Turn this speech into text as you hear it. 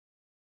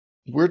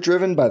We're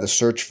driven by the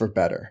search for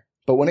better.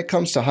 But when it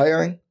comes to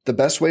hiring, the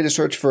best way to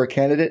search for a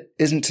candidate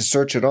isn't to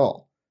search at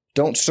all.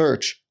 Don't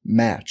search,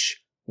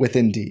 match with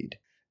Indeed.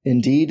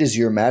 Indeed is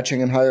your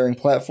matching and hiring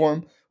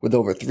platform with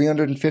over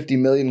 350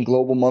 million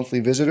global monthly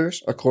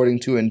visitors,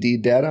 according to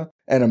Indeed data,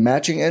 and a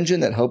matching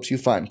engine that helps you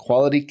find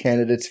quality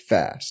candidates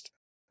fast.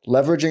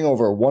 Leveraging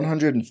over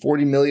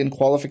 140 million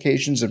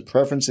qualifications and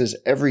preferences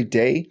every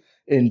day,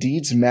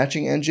 Indeed's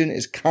matching engine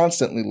is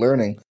constantly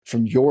learning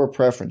from your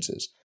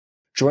preferences.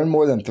 Join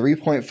more than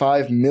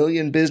 3.5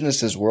 million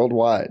businesses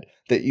worldwide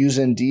that use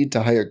Indeed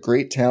to hire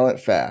great talent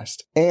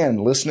fast.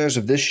 And listeners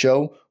of this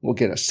show will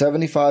get a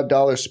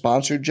 $75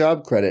 sponsored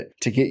job credit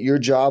to get your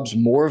jobs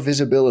more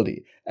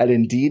visibility at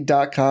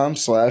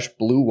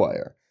Indeed.com/Blue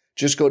Wire.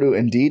 Just go to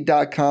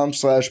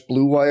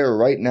Indeed.com/Blue Wire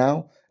right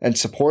now and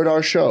support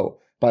our show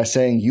by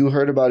saying you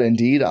heard about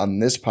Indeed on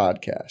this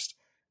podcast.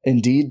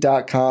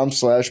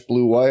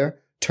 Indeed.com/Blue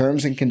Wire.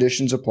 Terms and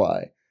conditions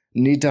apply.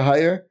 Need to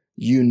hire?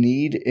 You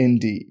need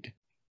Indeed.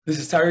 This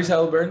is Tyrese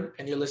Halliburton,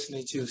 and you're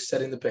listening to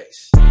Setting the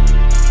Pace.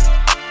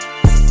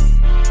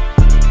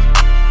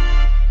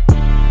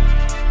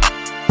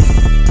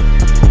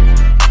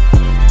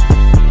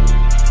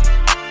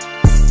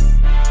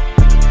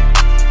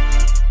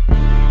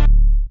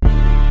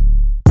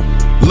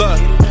 Look,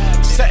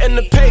 setting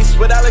the pace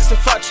with Alex and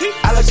Facci.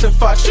 Alex and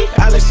Facci.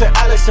 Alex and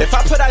Alex. If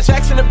I put our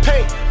jacks in the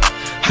paint,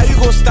 how you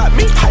gonna stop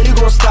me? How you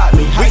gonna stop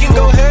me? We can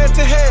go head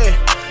to head.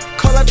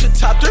 Call out your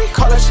top three,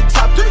 call out your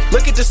top three.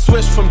 Look at the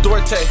switch from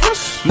Duarte.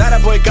 Now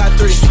that boy got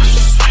three.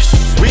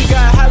 We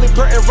got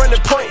Halliburton running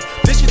point.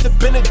 This is the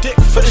Benedict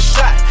for the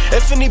shot.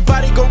 If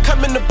anybody gon'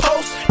 come in the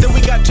post, then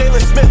we got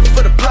Jalen Smith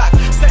for the block.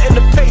 Setting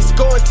the pace,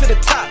 going to the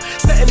top.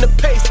 Setting the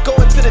pace,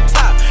 going to the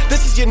top.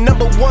 This is your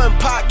number one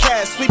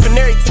podcast. Sweeping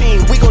every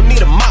team, we gon'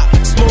 need a mop.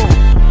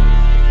 Smooth.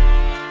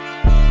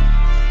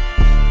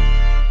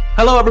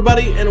 Hello,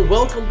 everybody, and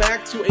welcome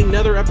back to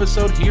another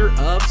episode here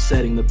of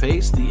Setting the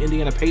Pace. The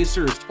Indiana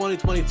Pacers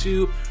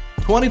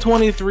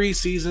 2022-2023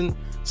 season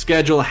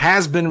schedule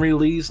has been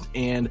released,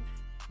 and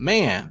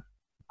man,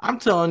 I'm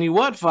telling you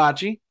what,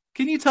 Facci,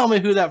 can you tell me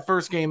who that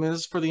first game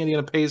is for the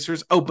Indiana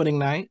Pacers opening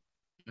night?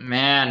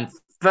 Man,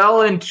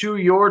 fell into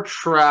your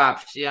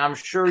traps. Yeah, I'm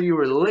sure you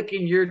were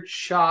licking your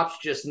chops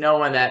just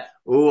knowing that,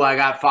 I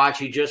got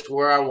Facci just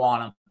where I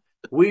want him.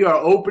 We are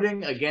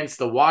opening against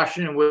the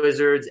Washington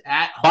Wizards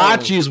at home.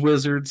 Facci's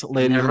Wizards,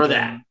 ladies and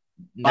gentlemen.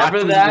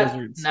 Never that.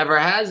 Never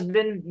has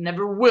been,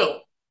 never will.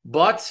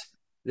 But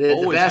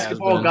the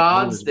basketball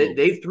gods,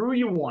 they threw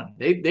you one.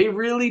 They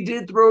really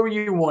did throw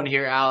you one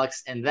here,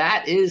 Alex. And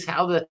that is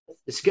how the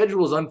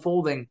schedule is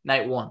unfolding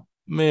night one.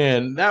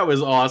 Man, that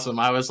was awesome.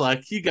 I was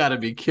like, you got to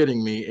be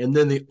kidding me. And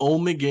then the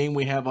only game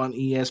we have on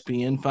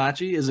ESPN,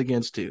 Facci, is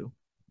against who?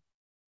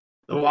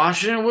 The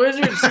Washington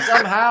Wizards.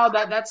 Somehow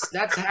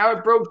that's how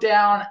it broke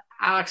down.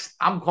 Alex,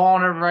 I'm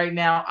calling it right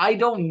now. I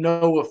don't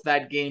know if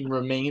that game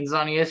remains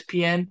on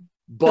ESPN,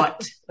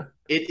 but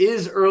it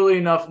is early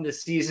enough in the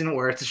season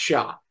where it's a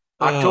shot.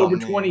 October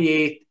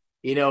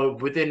 28th,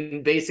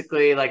 within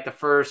basically like the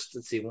first, the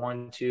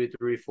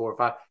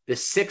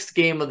 6th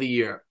game of the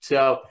year.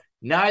 So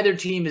neither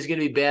team is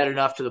going to be bad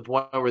enough to the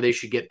point where they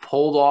should get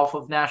pulled off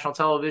of national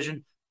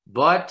television,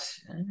 but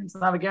it's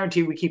not a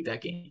guarantee we keep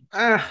that game.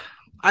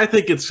 I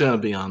think it's going to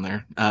be on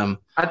there. I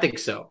think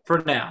so for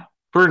now.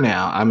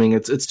 I mean,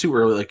 it's too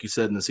early, like you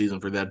said, in the season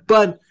for that.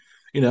 But,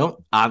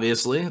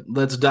 obviously,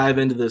 let's dive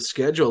into the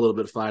schedule a little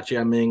bit, Facci.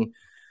 I mean,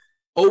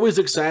 always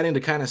exciting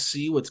to kind of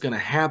see what's going to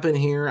happen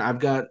here. I've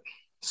got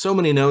so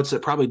many notes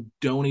that probably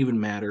don't even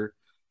matter.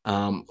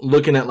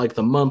 Looking at, like,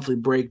 the monthly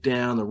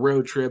breakdown, the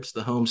road trips,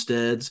 the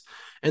homesteads,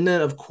 and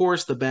then, of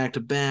course, the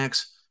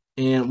back-to-backs.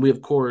 And we,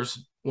 of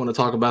course, want to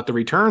talk about the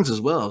returns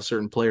as well,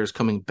 certain players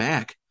coming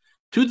back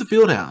to the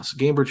Fieldhouse,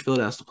 Gainbridge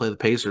Fieldhouse, to play the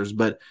Pacers.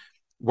 But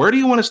where do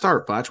you want to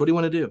start, Foch? What do you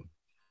want to do?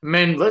 I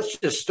mean, let's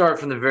just start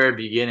from the very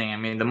beginning. I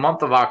mean, the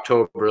month of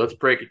October, let's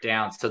break it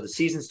down. So the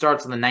season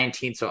starts on the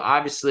 19th. So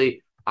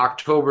obviously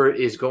October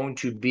is going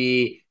to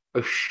be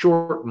a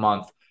short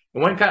month.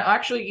 And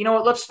actually, you know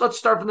what? Let's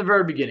start from the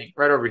very beginning,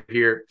 right over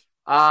here.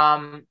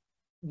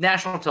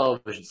 National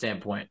television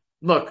standpoint.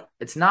 Look,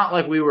 it's not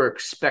like we were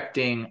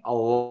expecting a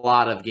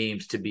lot of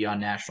games to be on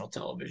national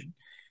television.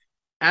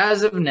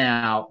 As of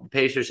now, the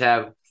Pacers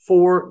have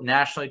 4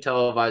 nationally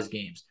televised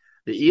games.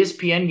 The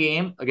ESPN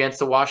game against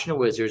the Washington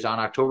Wizards on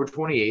October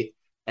 28th,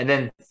 and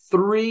then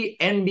 3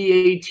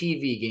 NBA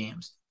TV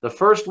games. The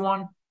first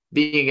one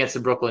being against the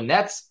Brooklyn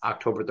Nets,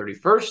 October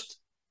 31st.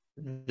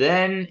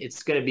 Then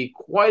it's going to be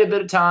quite a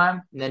bit of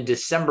time. And then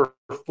December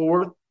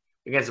 4th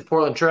against the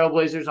Portland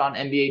Trailblazers on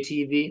NBA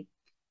TV.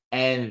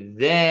 And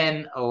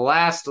then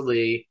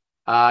lastly,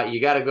 you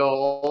got to go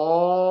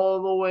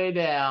all the way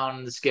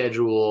down the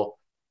schedule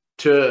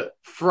to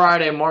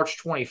Friday,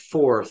 March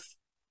 24th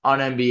on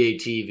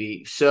NBA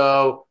TV.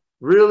 So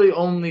really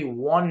only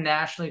one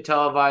nationally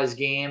televised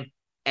game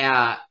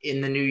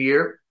in the new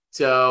year.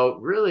 So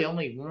really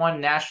only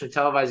one nationally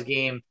televised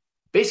game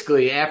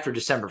basically after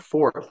December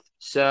 4th.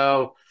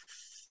 So,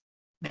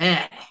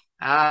 man,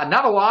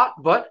 Not a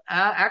lot, but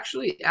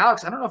actually,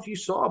 Alex, I don't know if you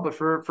saw, but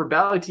for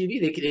Bally TV,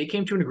 they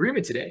came to an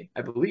agreement today,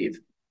 I believe.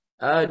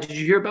 Did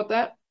you hear about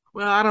that?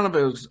 Well, I don't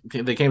know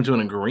if they came to an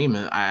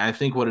agreement. I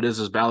think what it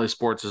is Bally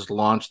Sports has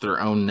launched their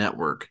own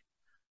network,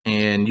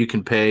 and you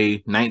can pay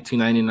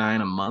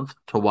 $19.99 a month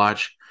to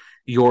watch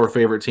your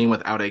favorite team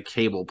without a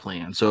cable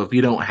plan. So if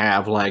you don't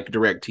have like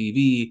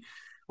DirecTV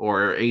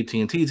or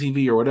AT&T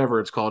TV or whatever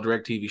it's called,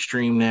 DirecTV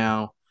Stream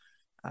now,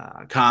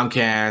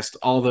 Comcast,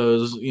 all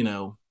those,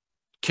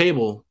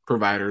 cable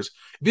providers.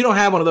 If you don't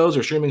have one of those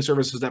or streaming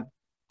services that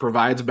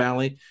provides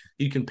Bally,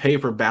 you can pay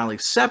for Bally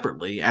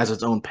separately as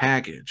its own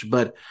package.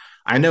 But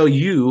I know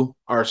you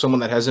are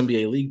someone that has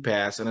NBA League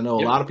Pass, and I know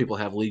a lot of people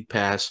have League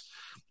Pass.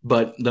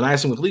 But the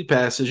nice thing with League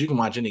Pass is you can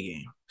watch any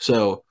game.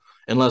 So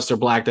unless they're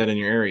blacked out in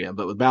your area.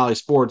 But with Bally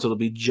Sports, it'll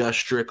be just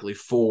strictly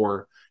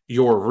for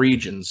your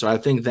region. So I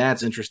think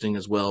that's interesting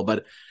as well.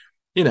 But,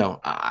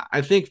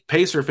 I think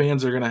Pacer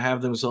fans are going to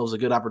have themselves a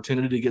good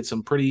opportunity to get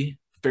some pretty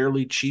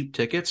fairly cheap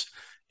tickets.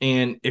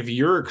 And if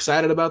you're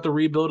excited about the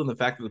rebuild and the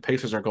fact that the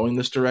Pacers are going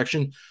this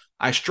direction,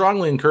 I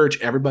strongly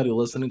encourage everybody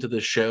listening to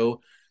this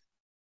show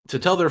to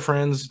tell their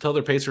friends, tell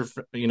their Pacer,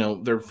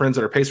 their friends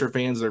that are Pacer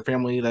fans, their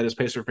family that is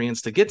Pacer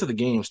fans, to get to the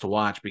games to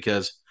watch.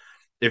 Because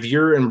if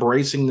you're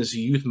embracing this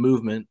youth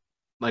movement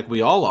like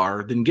we all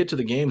are, then get to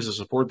the games to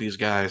support these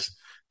guys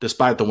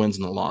despite the wins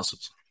and the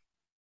losses.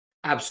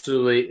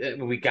 Absolutely.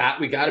 We got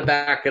to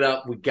back it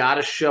up. We got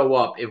to show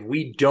up. If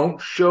we don't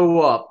show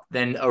up,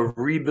 then a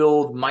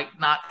rebuild might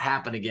not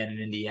happen again in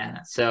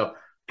Indiana. So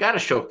got to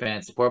show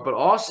fan support. But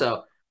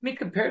also,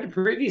 compared to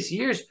previous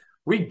years,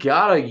 we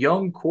got a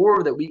young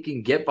core that we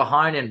can get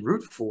behind and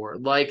root for.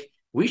 Like,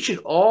 we should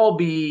all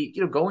be,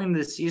 going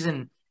this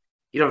season,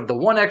 the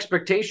one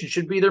expectation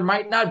should be there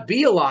might not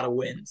be a lot of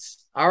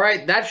wins. All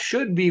right, that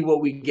should be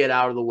what we get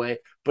out of the way.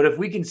 But if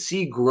we can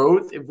see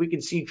growth, if we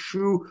can see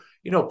true,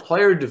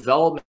 player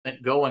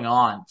development going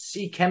on,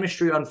 see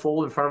chemistry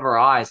unfold in front of our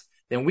eyes,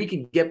 then we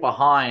can get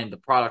behind the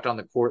product on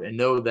the court and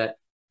know that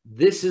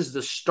this is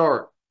the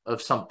start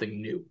of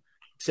something new.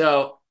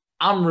 So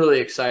I'm really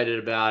excited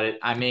about it.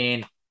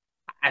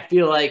 I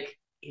feel like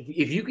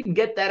if you can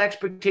get that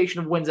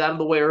expectation of wins out of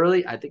the way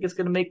early, I think it's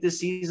going to make this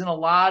season a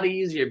lot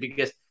easier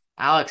because,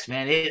 Alex,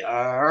 man, it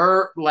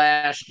hurt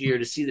last year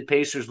to see the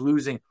Pacers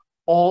losing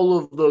all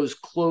of those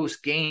close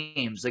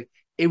games. Like,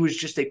 it was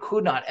just they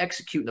could not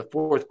execute in the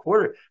fourth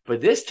quarter.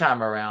 But this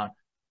time around,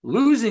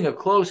 losing a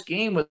close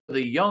game with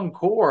the young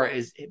core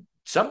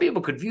some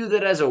people could view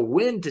that as a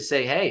win to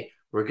say, hey,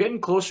 we're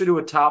getting closer to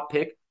a top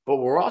pick, but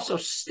we're also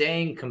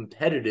staying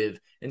competitive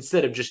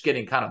instead of just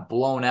getting kind of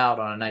blown out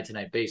on a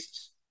night-to-night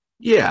basis.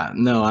 Yeah,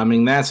 no,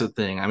 that's the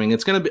thing.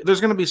 There's going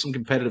to be some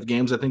competitive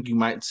games. I think you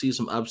might see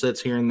some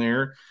upsets here and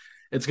there.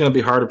 It's going to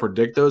be hard to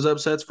predict those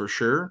upsets for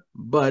sure,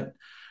 but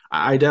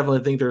I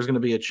definitely think there's going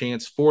to be a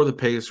chance for the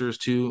Pacers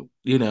to,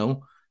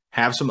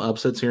 have some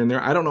upsets here and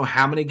there. I don't know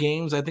how many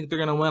games I think they're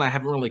going to win. I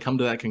haven't really come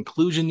to that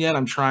conclusion yet.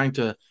 I'm trying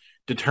to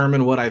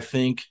determine what I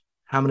think,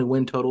 how many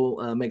win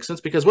total makes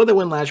sense, because what did they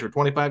win last year?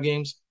 25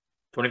 games?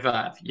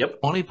 25. Yep.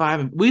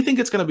 25. We think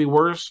it's going to be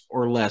worse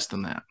or less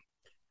than that?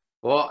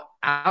 Well,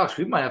 Alex,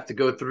 we might have to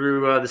go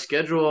through the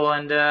schedule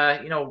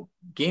and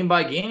game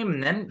by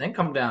game, and then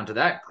come down to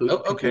that.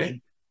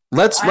 Okay.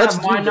 Let's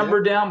have my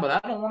number down, but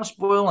I don't want to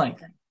spoil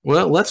anything.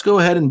 Well, let's go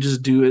ahead and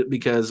just do it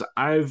because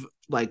I'm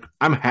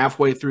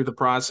halfway through the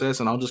process,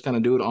 and I'll just kind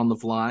of do it on the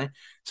fly.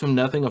 So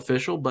nothing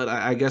official, but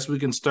I guess we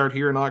can start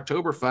here in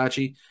October,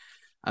 Facci.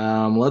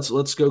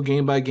 Let's go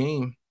game by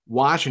game.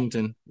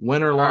 Washington,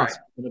 win or loss.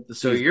 Right.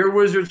 So your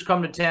Wizards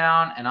come to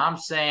town, and I'm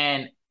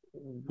saying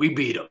we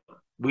beat them.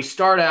 We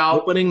start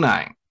out opening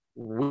night.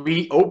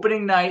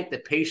 Opening night, the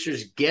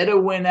Pacers get a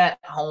win at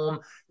home.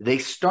 They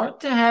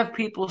start to have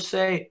people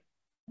say,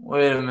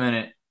 "Wait a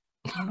minute,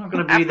 I'm not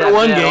going to be that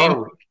one bad,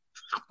 game."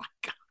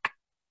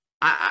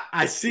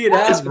 I see it.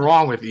 What is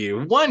wrong with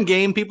you? One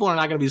game, people are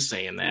not going to be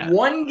saying that.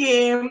 One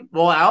game.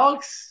 Well,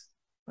 Alex,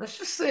 let's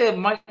just say it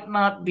might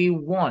not be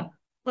one.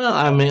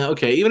 Well,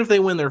 okay, even if they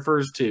win their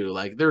first two,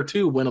 they're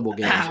two winnable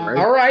games, right?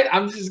 All right,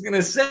 I'm just going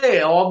to say,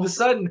 all of a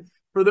sudden,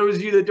 for those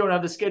of you that don't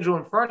have the schedule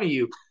in front of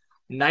you,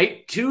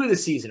 night 2 of the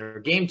season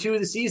or game 2 of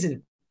the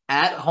season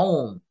at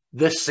home,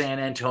 the San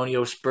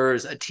Antonio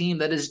Spurs, a team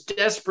that is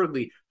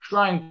desperately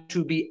trying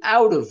to be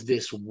out of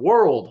this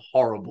world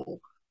horrible.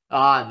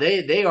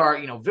 They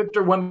are,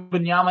 Victor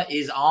Wembanyama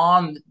is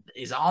on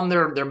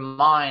their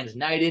minds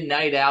night in,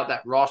 night out.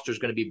 That roster is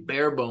going to be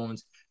bare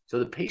bones. So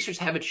the Pacers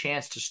have a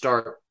chance to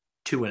start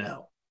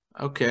 2-0.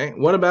 Okay.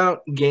 What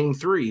about game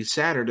 3,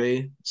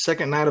 Saturday,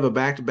 second night of a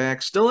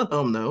back-to-back, still at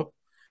home though,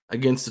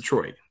 against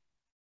Detroit?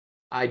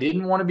 I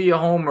didn't want to be a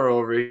homer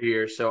over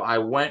here, so I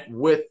went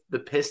with the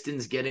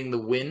Pistons getting the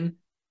win.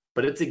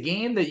 But it's a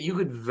game that you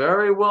could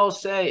very well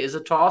say is a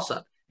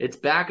toss-up. It's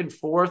back and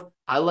forth.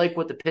 I like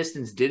what the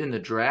Pistons did in the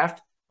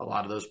draft. A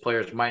lot of those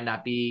players might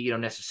not be,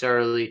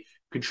 necessarily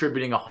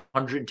contributing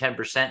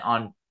 110%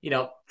 on,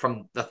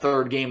 from the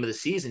third game of the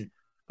season.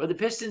 but the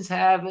Pistons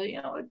have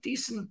a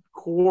decent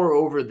core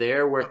over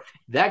there where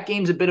that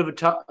game's a bit of a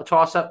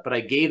toss-up, but I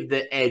gave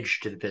the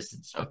edge to the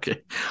Pistons.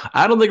 Okay.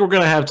 I don't think we're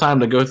going to have time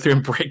to go through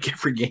and break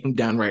every game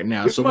down right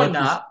now.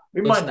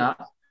 We might not.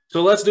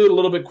 So let's do it a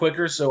little bit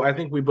quicker. So I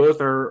think we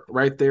both are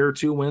right there,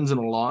 2 wins and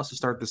a loss to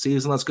start the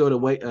season. Let's go to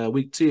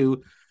week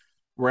 2.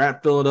 We're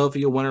at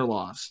Philadelphia, win or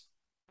loss.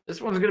 This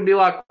one's going to be a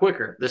lot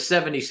quicker. The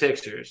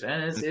 76ers,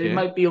 and it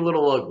might be a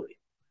little ugly.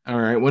 All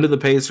right. When do the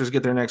Pacers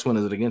get their next win?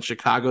 Is it against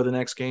Chicago the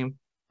next game?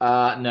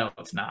 No,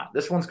 it's not.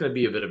 This one's going to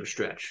be a bit of a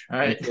stretch. All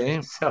right.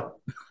 Okay. So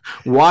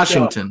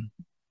Washington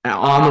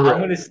on the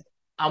road.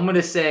 I'm going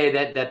to say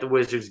that the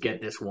Wizards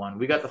get this one.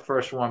 We got the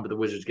first one, but the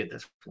Wizards get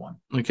this one.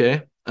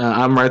 Okay.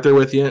 I'm right there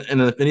with you.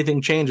 And if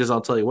anything changes, I'll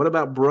tell you. What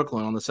about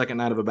Brooklyn on the second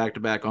night of a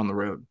back-to-back on the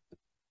road?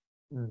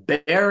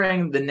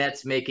 Bearing the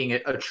Nets making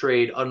a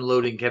trade,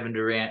 unloading Kevin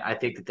Durant, I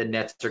think that the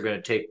Nets are going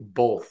to take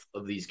both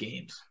of these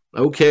games.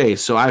 Okay.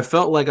 So I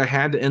felt like I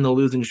had to end the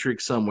losing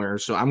streak somewhere.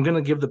 So I'm going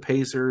to give the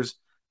Pacers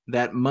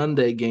that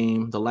Monday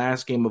game, the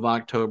last game of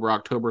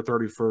October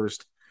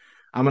 31st.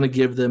 I'm going to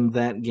give them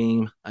that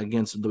game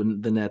against the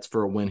Nets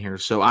for a win here.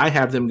 So I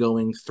have them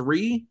going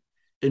 3-5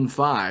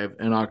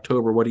 in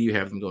October. What do you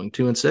have them going?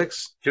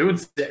 2-6?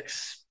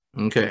 2-6.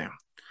 Okay.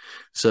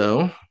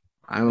 So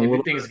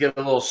maybe things get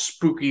a little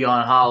spooky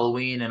on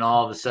Halloween, and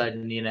all of a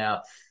sudden,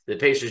 the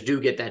Pacers do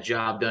get that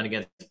job done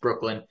against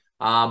Brooklyn.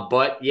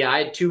 But yeah,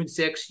 I had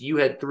 2-6. You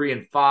had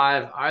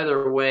 3-5.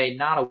 Either way,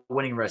 not a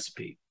winning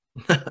recipe.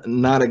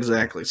 Not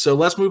exactly. So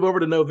let's move over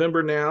to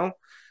November now.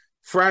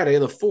 Friday,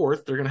 the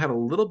 4th, they're going to have a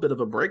little bit of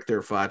a break there,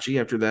 Facci,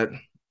 after that,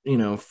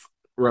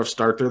 rough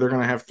start there. They're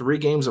going to have 3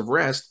 games of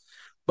rest,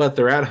 but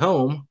they're at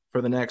home for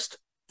the next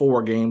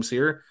 4 games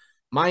here.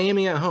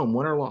 Miami at home,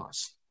 win or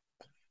loss?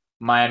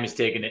 Miami's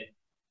taking it.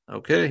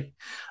 Okay.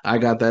 I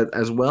got that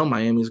as well.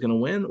 Miami's going to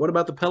win. What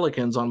about the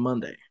Pelicans on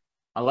Monday?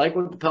 I like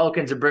what the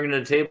Pelicans are bringing to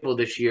the table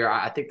this year.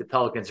 I think the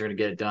Pelicans are going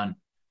to get it done.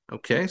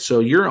 Okay,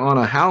 so you're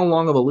on how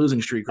long of a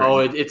losing streak right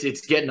now?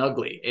 It's getting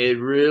ugly. It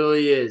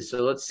really is.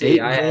 So let's see.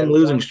 8-game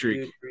losing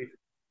streak. 2, 3,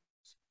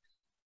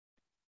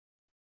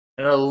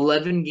 an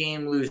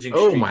 11-game losing streak.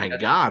 Oh, my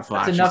God,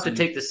 That's enough to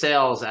take the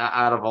sails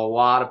out of a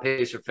lot of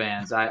Pacer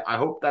fans. I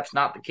hope that's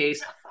not the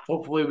case.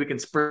 Hopefully we can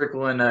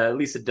sprinkle in at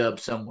least a dub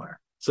somewhere.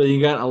 So you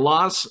got a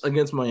loss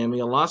against Miami,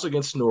 a loss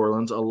against New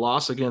Orleans, a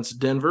loss against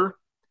Denver.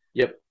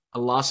 Yep. A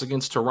loss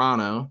against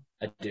Toronto.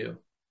 I do.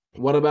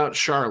 What about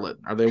Charlotte?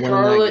 Are they winning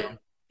Charlotte that game?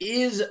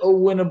 Is a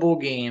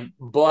winnable game,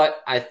 but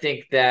I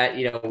think that,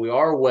 we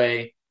are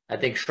away. I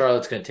think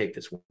Charlotte's going to take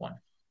this one.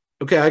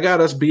 Okay, I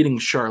got us beating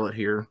Charlotte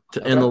here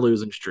to end the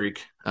losing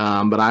streak.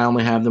 But I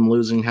only have them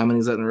losing, how many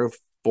is that in a row?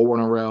 4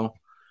 in a row.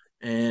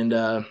 And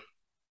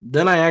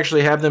then I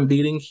actually have them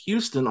beating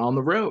Houston on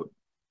the road.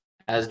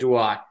 As do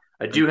I.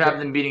 I do have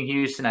them beating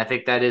Houston. I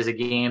think that is a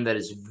game that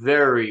is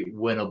very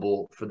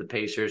winnable for the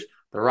Pacers.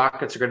 The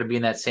Rockets are going to be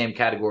in that same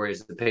category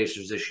as the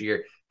Pacers this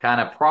year, kind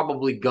of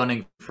probably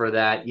gunning for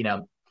that,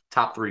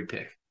 top 3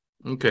 pick.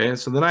 Okay,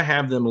 so then I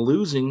have them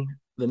losing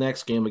the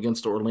next game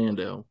against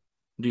Orlando.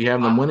 Do you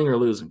have them winning or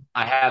losing?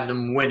 I have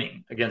them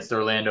winning against the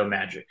Orlando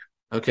Magic.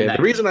 Okay,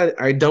 the reason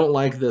I don't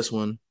like this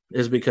one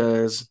is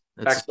because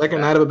it's the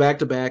second night of a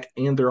back-to-back,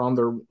 and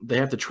they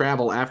have to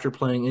travel after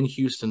playing in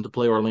Houston to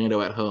play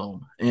Orlando at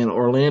home. And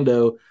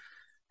Orlando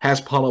has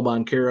Paolo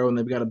Banchero, and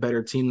they've got a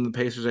better team than the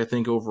Pacers, I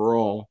think,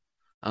 overall.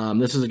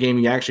 This is a game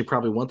you actually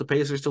probably want the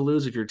Pacers to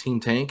lose if you're Team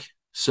Tank.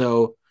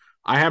 So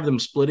I have them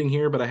splitting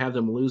here, but I have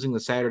them losing the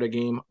Saturday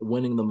game,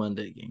 winning the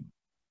Monday game.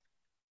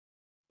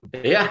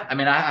 Yeah, I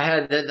mean, I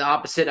had the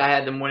opposite. I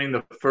had them winning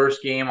the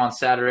first game on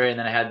Saturday, and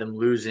then I had them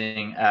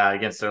losing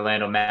against the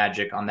Orlando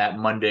Magic on that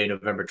Monday,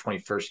 November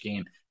 21st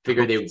game.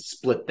 Figured they would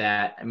split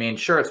that. I mean,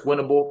 sure, it's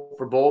winnable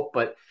for both,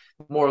 but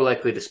more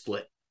likely to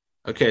split.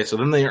 Okay, so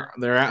then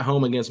they're at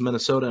home against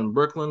Minnesota and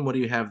Brooklyn. What do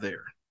you have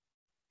there?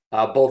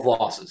 Both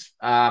losses.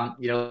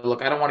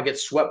 Look, I don't want to get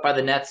swept by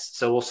the Nets,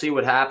 so we'll see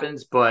what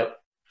happens, but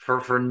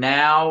for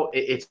now,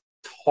 it's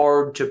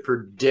hard to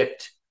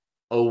predict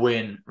a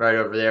win right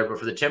over there. But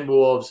for the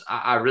Timberwolves,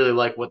 I really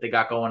like what they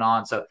got going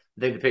on. So I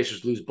think the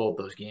Pacers lose both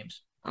those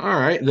games. All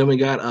right. Then we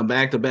got a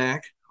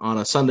back-to-back on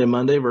a Sunday,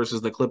 Monday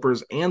versus the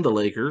Clippers and the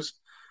Lakers.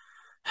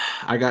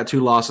 I got 2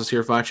 losses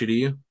here. Facci, do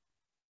you?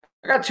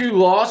 I got 2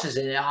 losses,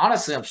 and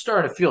honestly, I'm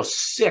starting to feel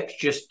sick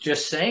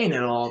just saying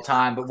it all the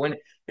time. But when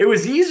it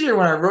was easier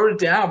when I wrote it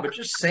down, but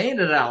just saying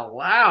it out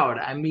loud,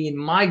 I mean,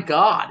 my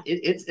God,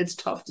 it's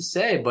tough to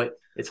say, but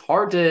it's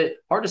hard to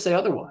say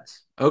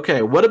otherwise.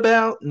 Okay, what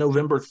about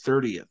November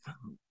 30th?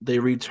 They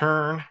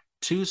return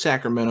to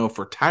Sacramento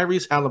for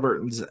Tyrese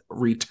Halliburton's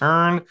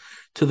return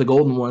to the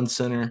Golden One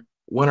Center.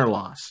 Win or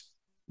loss?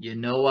 I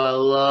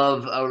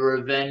love a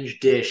revenge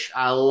dish.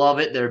 I love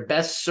it. They're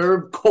best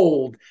served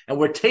cold, and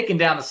we're taking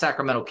down the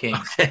Sacramento Kings.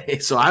 Okay,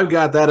 so I've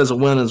got that as a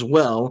win as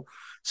well.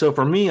 So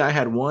for me, I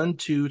had 1,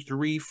 2,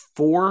 3,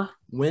 4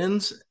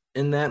 wins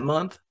in that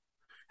month.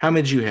 How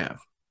many did you have?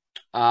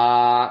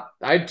 I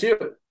had 2.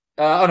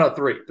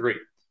 3.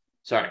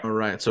 Sorry. All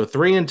right. So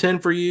 3 and 10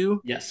 for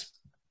you. Yes.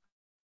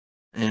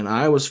 and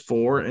I was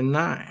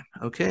 4-9.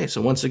 Okay,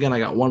 so once again, I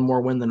got one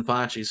more win than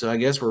Facci. So I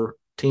guess we're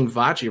Team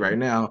Facci right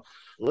now.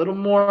 A little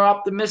more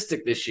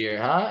optimistic this year,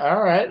 huh?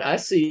 All right, I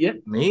see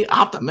you. Me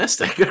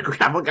optimistic.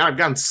 I've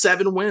gotten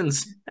 7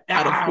 wins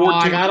out of 14.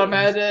 I got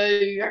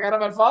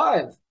him at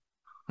 5.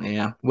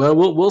 Yeah. Well,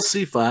 we'll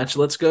see, Facci.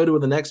 Let's go to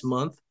the next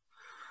month.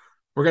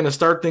 We're going to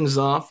start things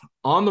off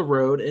on the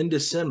road in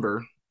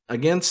December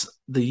against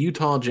the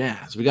Utah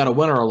Jazz. We got a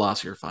win or a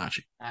loss here,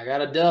 Facci. I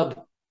got a dub.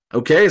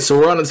 Okay, so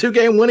we're on a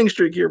 2-game winning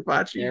streak here,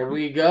 Facci. There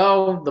we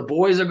go. The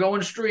boys are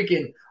going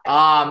streaking.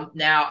 Now,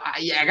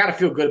 I got to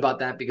feel good about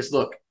that because,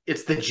 look,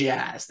 it's the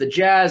Jazz. The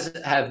Jazz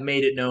have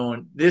made it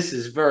known this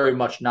is very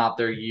much not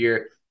their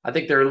year. I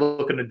think they're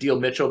looking to deal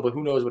Mitchell, but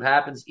who knows what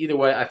happens. Either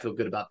way, I feel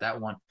good about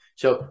that one.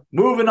 So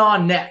moving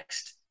on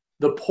next,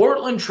 the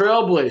Portland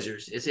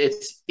Trailblazers.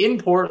 It's in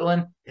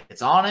Portland.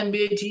 It's on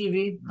NBA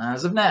TV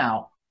as of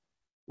now.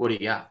 What do you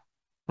got?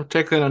 We're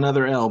taking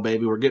another L,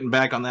 baby. We're getting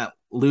back on that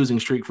losing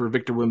streak for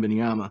Victor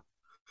Wembanyama.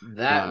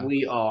 That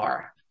we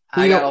are.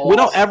 We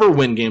don't ever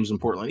win games in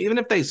Portland. Even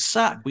if they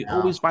suck, we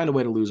always find a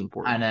way to lose in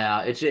Portland.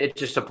 I know. It's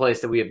just a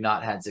place that we have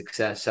not had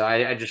success. So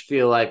I just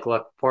feel like,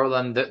 look,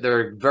 Portland,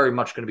 they're very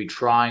much going to be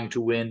trying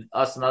to win.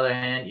 Us, on the other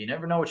hand, you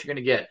never know what you're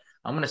going to get.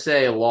 I'm going to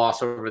say a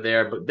loss over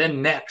there. But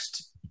then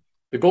next,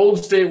 the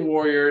Golden State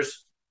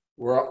Warriors.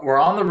 We're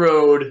on the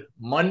road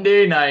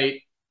Monday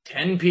night,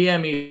 10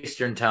 p.m.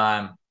 Eastern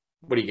time.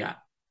 What do you got?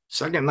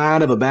 Second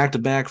night of a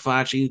back-to-back,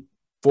 Facci.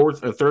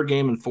 Third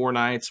game in 4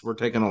 nights. We're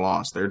taking a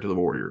loss there to the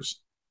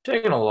Warriors.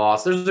 Taking a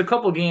loss. There's a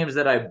couple games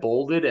that I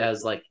bolded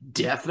as like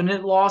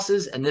definite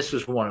losses, and this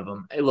was one of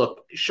them. Hey,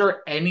 look,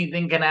 sure,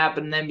 anything can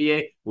happen in the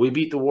NBA. We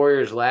beat the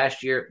Warriors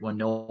last year when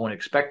no one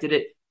expected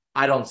it.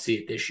 I don't see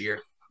it this year.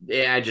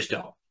 Yeah, I just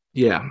don't.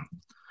 Yeah.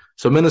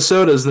 So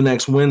Minnesota is the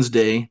next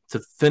Wednesday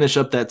to finish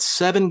up that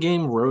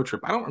 7-game road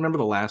trip. I don't remember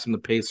the last time the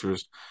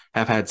Pacers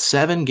have had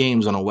 7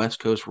 games on a West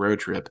Coast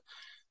road trip.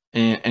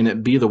 And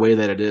it be the way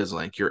that it is.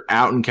 Like, you're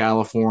out in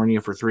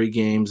California for 3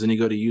 games, then you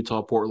go to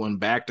Utah,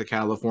 Portland, back to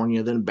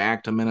California, then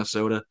back to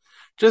Minnesota.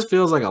 Just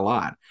feels like a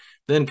lot.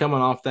 Then coming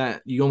off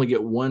that, you only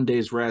get 1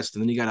 day's rest,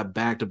 and then you got a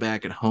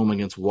back-to-back at home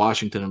against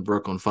Washington and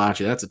Brooklyn.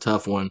 Facci, that's a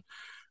tough one.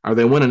 Are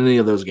they winning any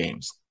of those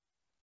games?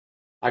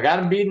 I got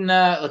them beating,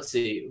 let's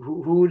see,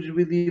 who did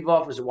we leave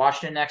off? Was it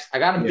Washington next? I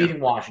got them beating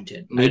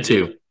Washington. Me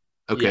too.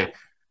 Okay. Yeah.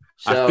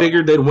 So, I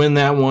figured they'd win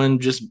that one.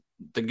 Just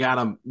they got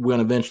to win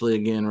eventually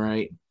again,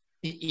 right?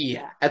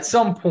 Yeah, at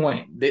some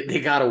point they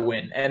got to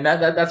win, and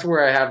that's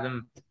where I have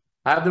them.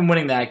 I have them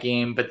winning that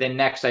game, but then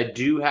next I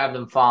do have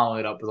them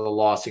following it up with a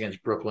loss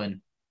against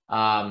Brooklyn.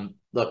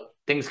 Look,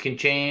 things can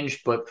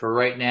change, but for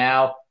right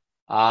now,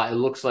 it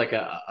looks like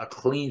a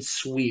clean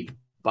sweep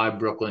by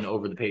Brooklyn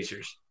over the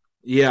Pacers.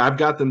 Yeah, I've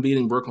got them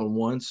beating Brooklyn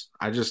once.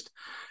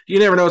 You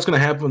never know what's going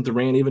to happen with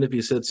Durant. Even if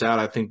he sits out,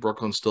 I think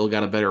Brooklyn's still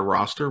got a better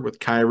roster with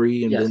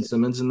Kyrie and Ben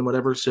Simmons and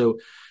whatever. So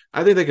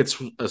I think they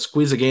could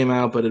squeeze a game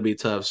out, but it'd be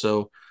tough.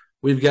 So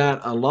we've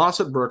got a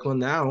loss at Brooklyn.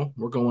 Now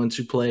we're going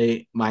to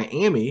play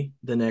Miami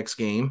the next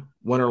game.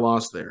 Win or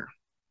loss there?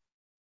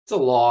 It's a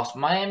loss.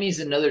 Miami's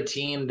another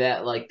team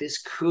that, like,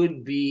 this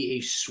could be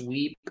a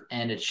sweep,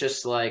 and it's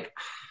just like,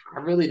 I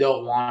really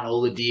don't want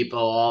Oladipo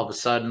all of a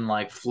sudden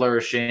like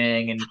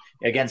flourishing and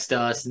against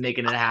us and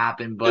making it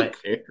happen. But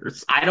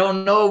I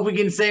don't know if we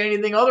can say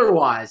anything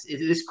otherwise.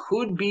 This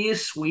could be a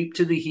sweep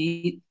to the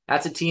Heat.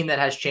 That's a team that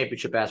has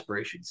championship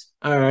aspirations.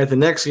 All right, the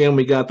next game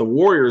we got the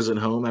Warriors at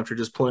home after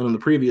just playing them the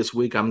previous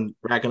week. I'm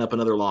racking up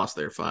another loss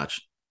there, Foch.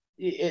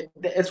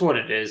 It's what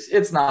it is.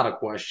 It's not a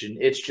question.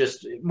 It's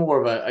just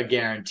more of a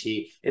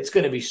guarantee. It's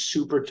going to be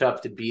super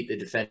tough to beat the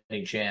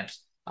defending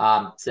champs.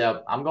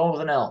 So I'm going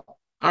with an L.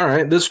 All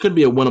right, this could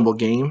be a winnable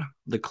game.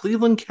 The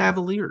Cleveland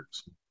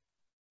Cavaliers.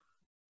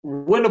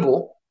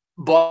 Winnable,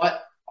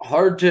 but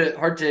hard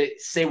to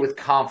say with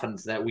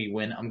confidence that we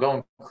win. I'm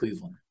going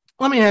Cleveland.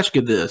 Let me ask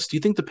you this. Do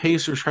you think the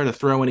Pacers try to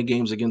throw any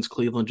games against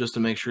Cleveland just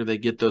to make sure they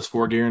get those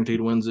 4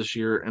 guaranteed wins this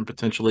year and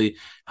potentially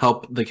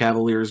help the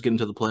Cavaliers get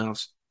into the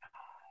playoffs?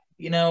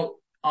 You know,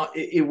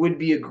 it would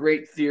be a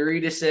great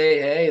theory to say,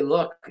 hey,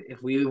 look,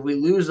 if we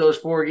lose those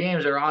 4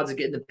 games, our odds of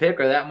getting the pick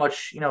are that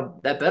much,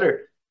 that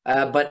better.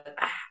 But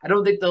I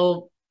don't think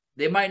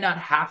they might not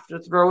have to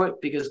throw it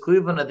because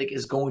Cleveland, I think,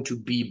 is going to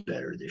be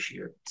better this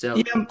year. So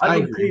yeah, I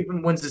think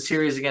Cleveland wins the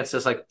series against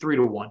us like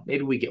 3-1.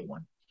 Maybe we get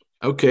one.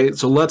 Okay,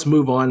 so let's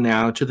move on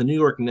now to the New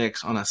York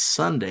Knicks on a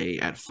Sunday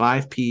at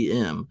 5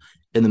 p.m.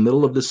 in the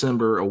middle of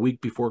December, a week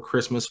before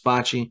Christmas.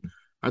 Facci,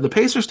 are the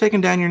Pacers taking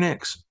down your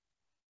Knicks?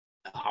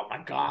 Oh,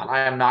 my God.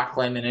 I am not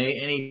claiming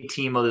any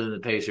team other than the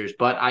Pacers,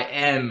 but I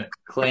am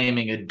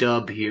claiming a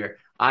dub here.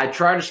 I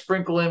tried to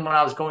sprinkle in when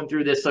I was going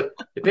through this. Look,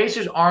 the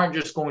Pacers aren't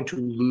just going to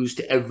lose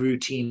to every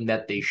team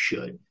that they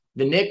should.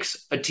 The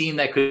Knicks, a team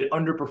that could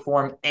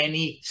underperform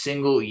any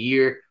single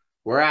year.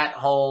 We're at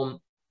home.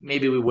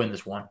 Maybe we win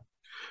this one.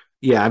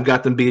 Yeah, I've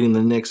got them beating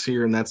the Knicks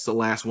here, and that's the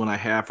last one I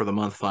have for the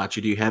month,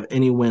 Facci. Do you have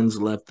any wins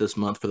left this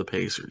month for the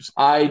Pacers?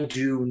 I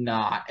do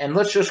not. And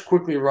let's just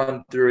quickly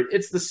run through it.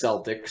 It's the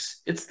Celtics.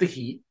 It's the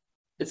Heat.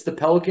 It's the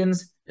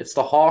Pelicans. It's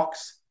the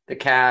Hawks, the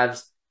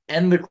Cavs,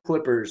 and the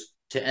Clippers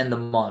to end the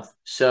month.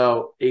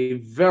 So a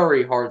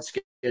very hard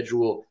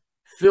schedule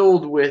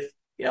filled with,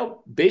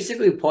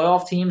 basically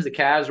playoff teams. The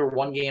Cavs were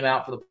one game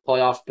out for the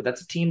playoffs, but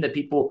that's a team that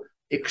people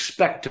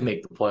expect to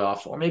make the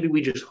playoffs, or maybe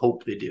we just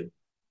hope they do.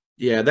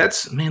 Yeah,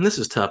 this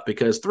is tough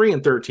because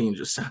 3-13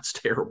 just sounds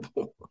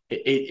terrible.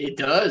 It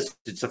does.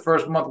 It's the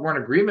first month we're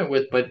in agreement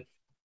with, but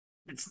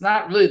it's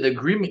not really the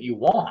agreement you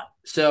want.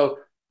 So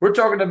we're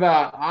talking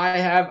about, I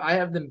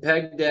have them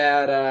pegged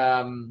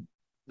at,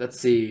 let's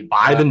see,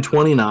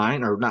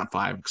 5-29, or not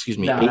 5, excuse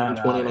me,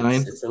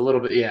 8-29. It's a little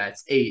bit,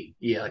 it's 8,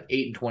 like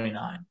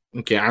 8-29.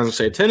 Okay, I was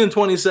gonna say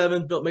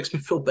 10-27. Makes me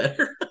feel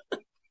better.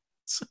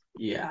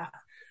 Yeah,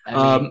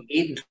 I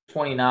mean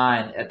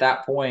 8-29 at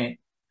that point.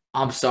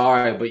 I'm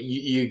sorry, but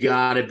you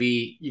gotta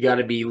be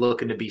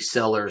looking to be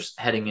sellers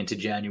heading into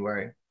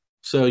January.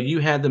 So you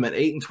had them at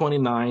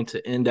 8-29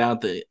 to end out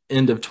the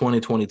end of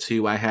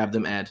 2022. I have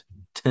them at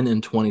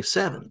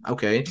 10-27.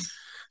 Okay,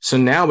 so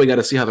now we got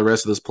to see how the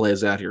rest of this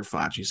plays out here,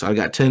 Facci. So I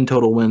got 10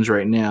 total wins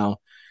right now.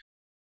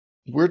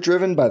 We're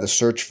driven by the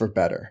search for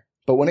better,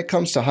 but when it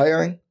comes to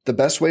hiring, the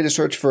best way to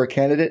search for a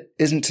candidate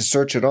isn't to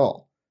search at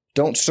all.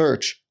 Don't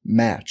search,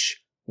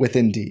 match with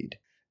Indeed.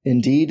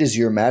 Indeed is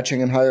your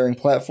matching and hiring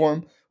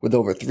platform with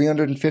over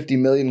 350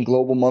 million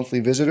global monthly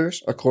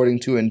visitors, according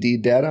to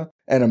Indeed data,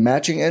 and a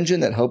matching engine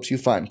that helps you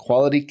find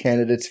quality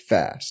candidates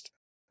fast.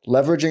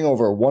 Leveraging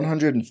over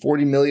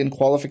 140 million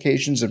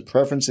qualifications and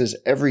preferences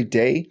every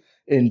day,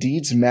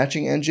 Indeed's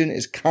matching engine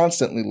is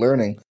constantly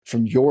learning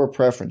from your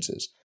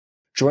preferences.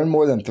 Join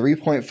more than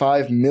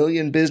 3.5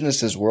 million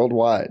businesses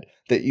worldwide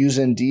that use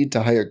Indeed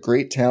to hire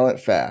great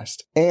talent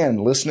fast. And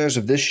listeners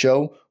of this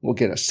show will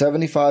get a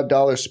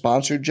 $75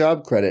 sponsored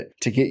job credit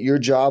to get your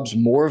jobs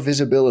more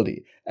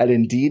visibility at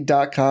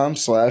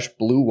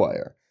Indeed.com/Blue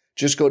Wire.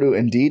 Just go to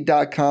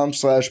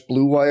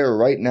Indeed.com/Blue Wire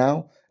right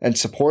now and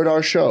support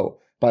our show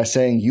by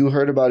saying you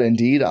heard about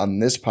Indeed on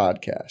this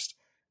podcast.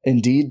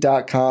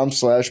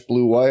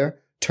 Indeed.com/Blue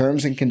Wire.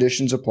 Terms and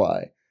conditions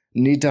apply.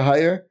 Need to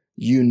hire?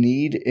 You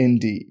need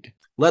Indeed.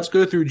 Let's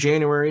go through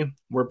January.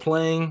 We're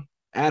playing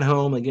at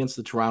home against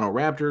the Toronto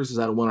Raptors. Is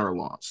that a win or a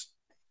loss?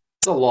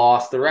 It's a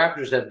loss. The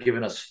Raptors have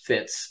given us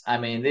fits. I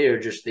mean,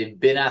 they've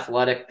been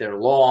athletic. They're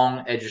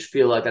long. I just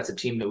feel like that's a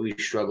team that we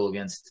struggle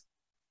against.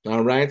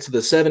 All right. So the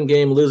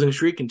 7-game losing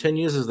streak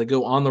continues as they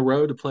go on the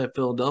road to play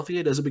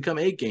Philadelphia. Does it become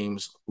 8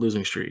 games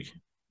losing streak?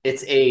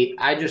 It's 8.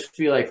 I just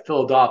feel like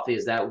Philadelphia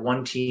is that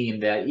one team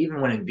that even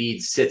when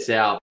Embiid sits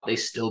out, they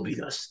still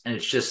beat us. And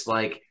it's just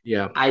like,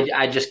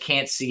 I just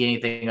can't see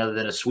anything other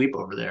than a sweep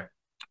over there.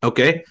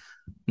 Okay.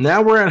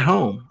 Now we're at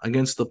home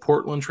against the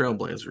Portland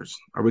Trailblazers.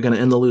 Are we going to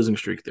end the losing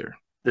streak there?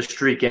 The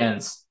streak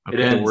ends. Okay,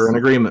 it ends. We're in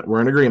agreement.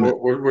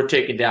 We're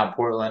taking down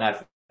Portland.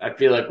 I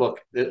feel like,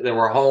 look, they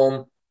were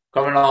home,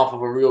 coming off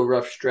of a real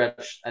rough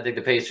stretch. I think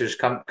the Pacers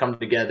come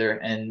together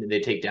and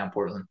they take down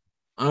Portland.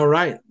 All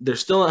right. They're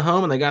still at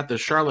home and they got the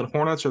Charlotte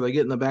Hornets. Are they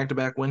getting the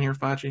back-to-back win here,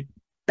 Facci?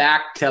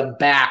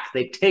 Back-to-back.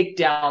 They take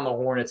down the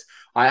Hornets.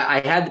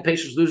 I had the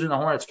Pacers losing the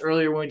Hornets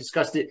earlier when we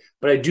discussed it,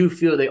 but I do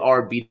feel they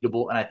are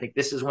beatable, and I think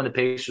this is when the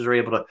Pacers are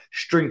able to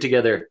string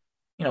together,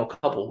 a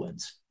couple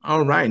wins.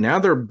 All right. Now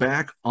they're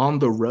back on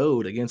the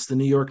road against the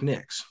New York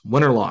Knicks.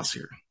 Win or loss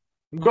here?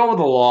 I'm going with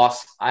a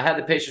loss. I had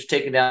the Pacers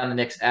taking down the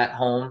Knicks at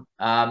home.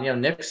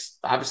 Knicks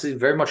obviously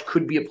very much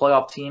could be a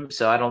playoff team,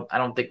 so I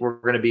don't think we're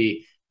going to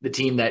be the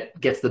team that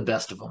gets the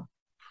best of them.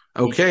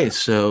 Okay,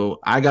 so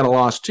I got a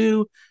loss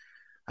too.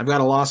 I've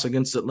got a loss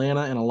against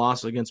Atlanta and a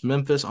loss against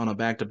Memphis on a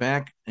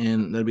back-to-back,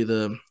 and that'll be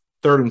the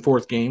third and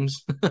fourth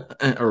games,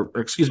 or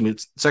excuse me,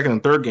 second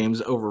and third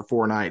games over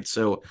 4 nights.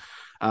 So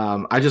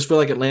I just feel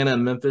like Atlanta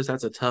and Memphis,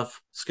 that's a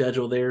tough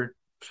schedule there,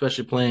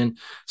 especially playing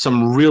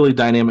some really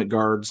dynamic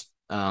guards.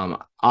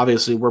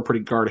 Obviously, we're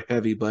pretty guard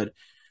heavy, but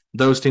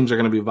those teams are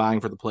going to be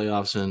vying for the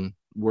playoffs, and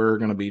we're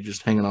going to be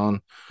just hanging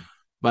on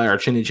by our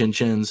chinny chin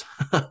chins,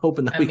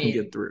 hoping that we can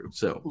get through.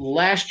 So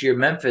last year,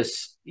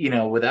 Memphis,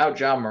 without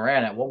John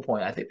Moran at one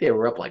point, I think they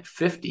were up like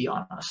 50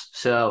 on us.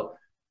 So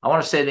I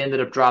want to say they ended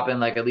up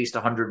dropping like at least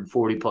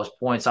 140 plus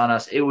points on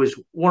us. It was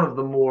one of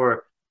the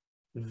more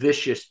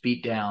vicious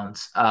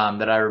beatdowns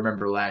that I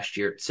remember last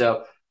year.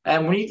 So,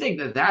 and when you think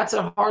that that's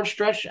a hard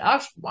stretch,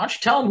 why don't you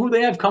tell them who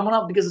they have coming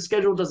up, because the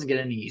schedule doesn't get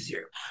any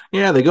easier.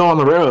 Yeah, they go on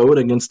the road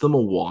against the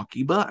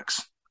Milwaukee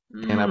Bucks.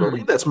 And I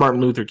believe that's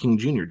Martin Luther King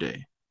Jr.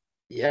 Day.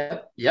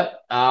 Yep.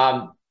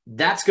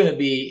 That's going to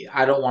be,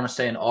 I don't want to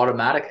say an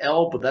automatic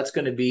L, but that's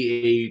going to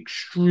be an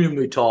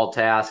extremely tall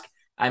task.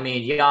 I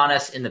mean,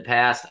 Giannis in the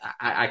past,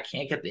 I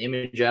can't get the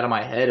image out of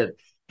my head of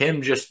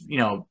him just,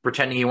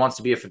 pretending he wants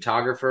to be a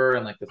photographer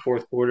in like the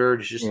fourth quarter.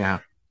 It's just,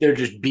 they're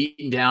just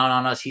beating down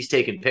on us. He's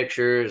taking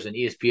pictures, and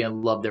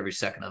ESPN loved every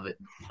second of it.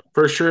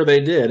 For sure they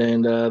did.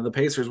 And the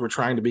Pacers were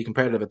trying to be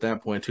competitive at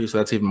that point too, so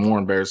that's even more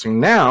embarrassing.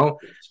 Now,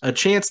 a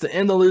chance to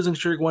end the losing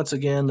streak once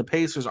again. The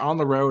Pacers on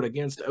the road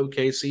against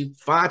OKC.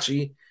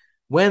 Facci,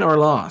 win or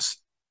loss?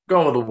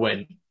 Go with a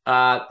win.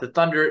 The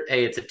Thunder,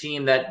 hey, it's a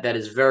team that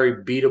is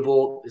very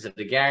beatable. Is it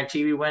a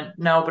guarantee we win?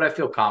 No, but I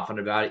feel confident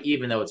about it,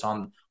 even though it's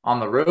on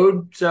the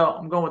road. So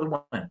I'm going with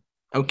a win.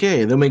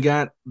 Okay, then we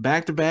got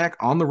back-to-back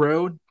on the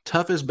road,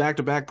 toughest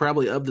back-to-back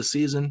probably of the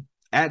season,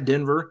 at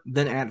Denver,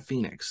 then at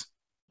Phoenix.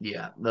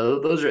 Yeah,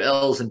 those are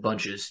L's and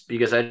bunches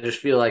because I just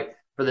feel like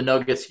for the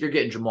Nuggets, you're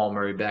getting Jamal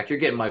Murray back. You're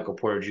getting Michael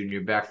Porter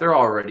Jr. back. They're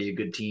already a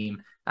good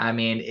team. I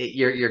mean,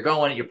 you're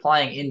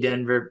playing in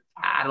Denver.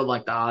 I don't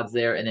like the odds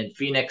there. And then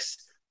Phoenix,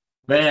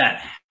 man,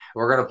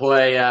 we're going to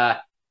play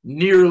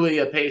nearly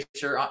a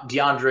pacer,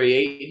 DeAndre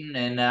Ayton,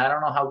 and I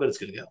don't know how good it's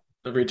going to go.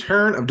 The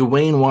return of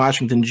Dwayne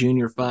Washington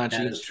Jr. Facci.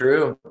 That is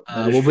true.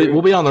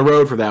 We'll be on the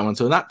road for that one,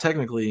 so not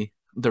technically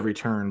the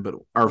return, but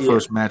our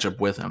first matchup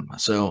with him.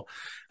 So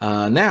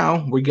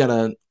now we got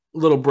a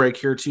little break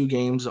here, 2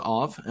 games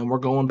off, and we're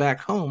going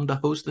back home to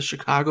host the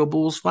Chicago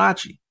Bulls.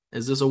 Facci,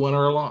 is this a win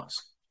or a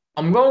loss?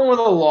 I'm going with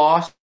a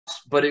loss,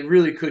 but it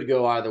really could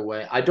go either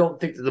way. I don't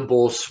think that the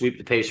Bulls sweep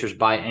the Pacers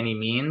by any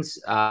means.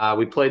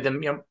 We played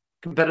them,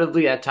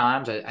 competitively at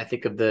times. I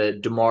think of the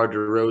DeMar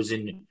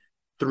DeRozan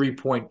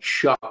 3-point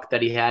chuck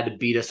that he had to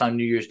beat us on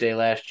New Year's Day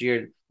last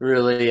year.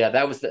 Really,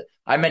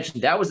 I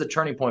mentioned that was the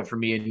turning point for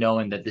me in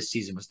knowing that this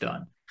season was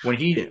done. When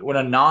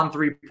a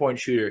non-3-point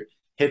shooter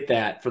hit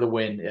that for the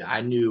win,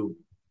 I knew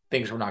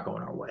things were not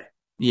going our way.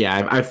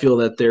 Yeah, I feel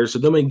that there. So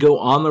then we go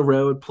on the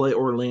road, play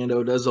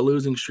Orlando. Does a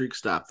losing streak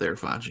stop there,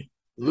 Facci?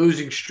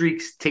 Losing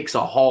streaks takes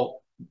a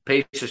halt.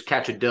 Pacers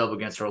catch a dub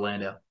against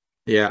Orlando.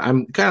 Yeah,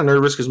 I'm kind of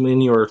nervous because me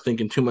and you are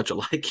thinking too much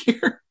alike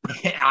here.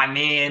 I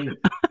mean,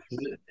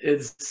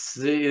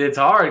 it's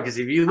hard because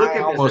if you look at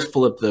this, almost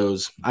flipped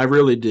those. I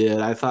really did.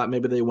 I thought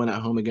maybe they win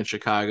at home against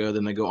Chicago,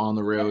 then they go on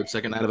the road,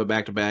 second night of a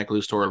back-to-back,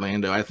 lose to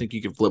Orlando. I think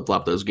you could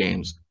flip-flop those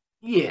games.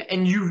 Yeah,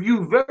 and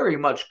you very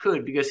much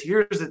could because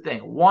here's the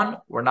thing. 1,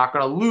 we're not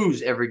going to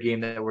lose every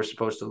game that we're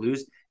supposed to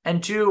lose.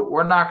 And 2,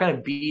 we're not going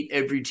to beat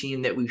every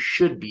team that we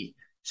should beat.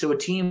 So a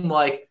team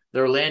like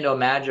the Orlando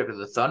Magic or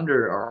the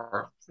Thunder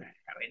or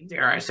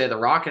dare I say the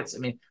Rockets,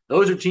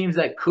 those are teams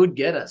that could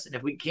get us. And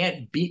if we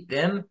can't beat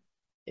them,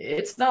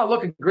 it's not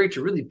looking great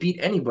to really beat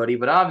anybody.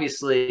 But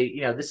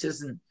obviously, this is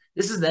the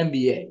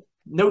NBA.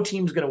 No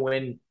team's going to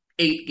win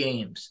 8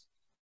 games.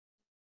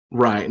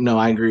 Right. No,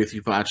 I agree with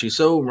you, Facci.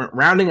 So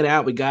rounding it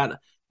out, we got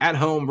at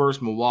home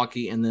versus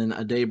Milwaukee and then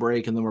a day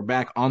break, and then we're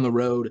back on the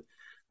road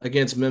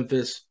against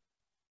Memphis.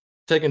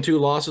 Taking 2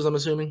 losses, I'm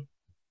assuming?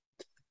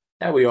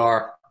 That we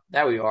are.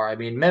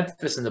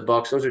 Memphis and the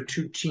Bucks, those are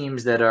 2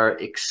 teams that are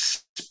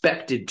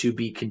expected to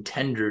be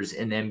contenders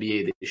in the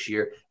NBA this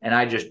year. And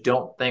I just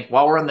don't think,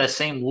 while we're in the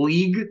same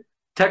league,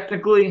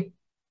 technically,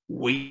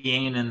 we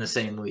ain't in the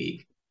same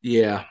league.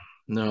 Yeah.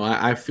 No,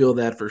 I feel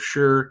that for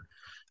sure.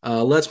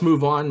 Let's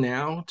move on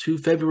now to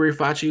February,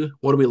 Facci.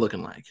 What are we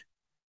looking like?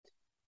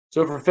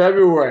 So for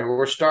February,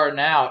 we're starting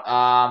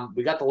out.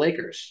 We got the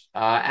Lakers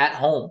at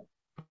home.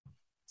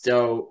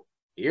 So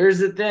here's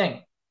the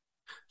thing.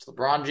 It's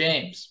LeBron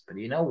James. But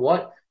you know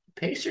what?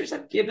 The Pacers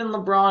have given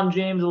LeBron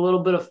James a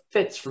little bit of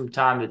fits from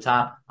time to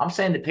time. I'm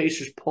saying the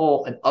Pacers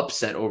pull an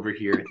upset over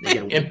here.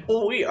 And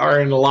we are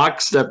in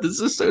lockstep.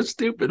 This is so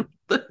stupid.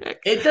 What the heck?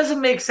 It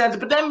doesn't make sense,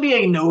 but the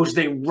NBA knows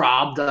they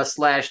robbed us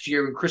last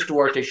year, and Chris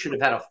Duarte should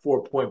have had a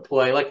 4-point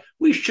play. Like,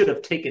 we should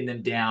have taken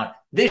them down.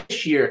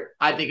 This year,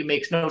 I think it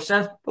makes no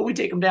sense, but we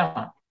take them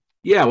down.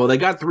 Yeah, well, they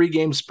got 3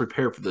 games to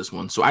prepare for this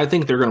one, so I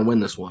think they're going to win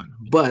this one.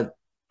 But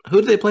who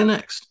do they play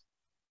next?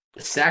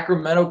 The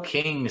Sacramento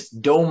Kings,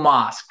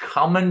 Domas,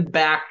 coming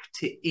back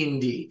to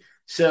Indy.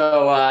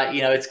 So,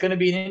 it's going to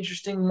be an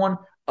interesting one.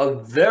 A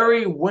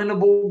very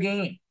winnable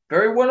game.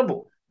 Very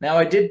winnable. Now,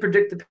 I did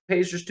predict the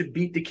Pacers to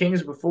beat the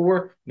Kings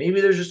before.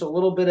 Maybe there's just a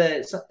little bit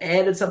of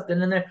added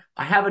something in there.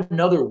 I have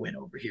another win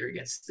over here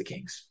against the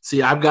Kings.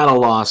 See, I've got a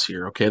loss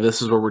here. Okay,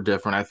 this is where we're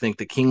different. I think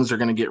the Kings are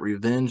going to get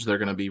revenge. They're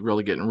going to be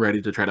really getting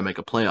ready to try to make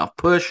a playoff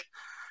push.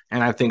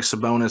 And I think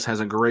Sabonis has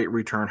a great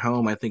return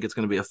home. I think it's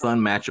going to be a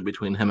fun matchup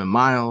between him and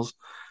Miles.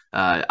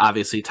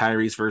 Obviously,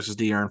 Tyrese versus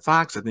De'Aaron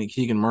Fox. I think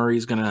Keegan Murray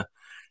is going to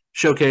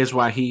showcase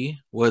why he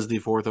was the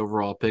 4th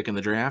overall pick in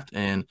the draft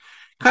and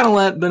kind of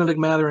let Benedict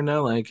Mathurin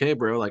know, like, hey,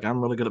 bro, like,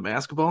 I'm really good at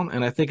basketball.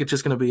 And I think it's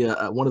just going to be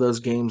one of those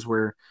games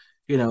where,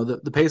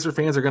 the Pacer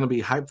fans are going to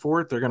be hyped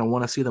for it. They're going to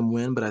want to see them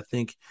win. But I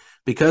think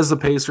because the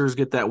Pacers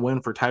get that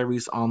win for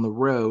Tyrese on the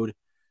road,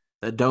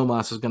 that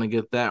Domas is going to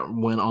get that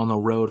win on the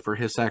road for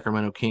his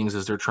Sacramento Kings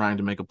as they're trying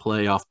to make a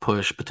playoff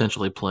push,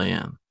 potentially play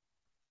in.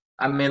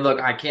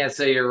 Look, I can't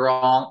say you're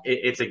wrong.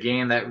 It's a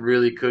game that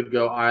really could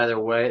go either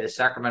way. The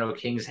Sacramento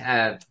Kings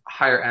have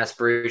higher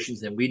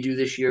aspirations than we do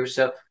this year,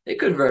 so they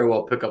could very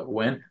well pick up a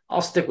win.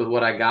 I'll stick with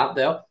what I got,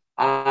 though.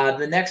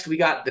 The next, we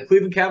got the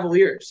Cleveland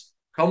Cavaliers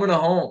coming to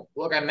home.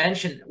 Look, I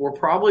mentioned we're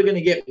probably going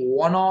to get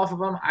one off of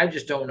them. I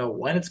just don't know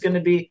when it's going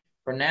to be.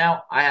 For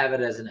now, I have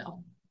it as an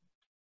L.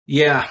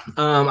 Yeah,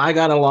 I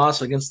got a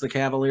loss against the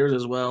Cavaliers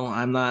as well.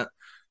 I'm not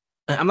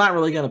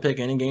really going to pick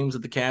any games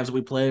that the Cavs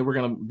we play. We're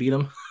going to beat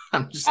them.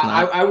 I'm just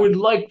not. I would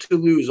like to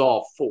lose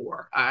all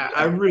 4.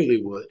 I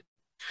really would.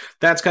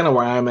 That's kind of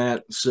where I'm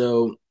at.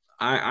 So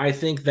I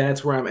think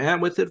that's where I'm at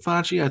with it,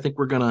 Facci. I think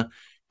we're going to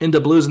end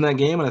up losing that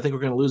game, and I think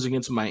we're going to lose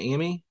against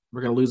Miami.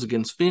 We're going to lose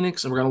against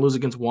Phoenix, and we're going to lose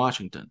against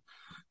Washington.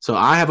 So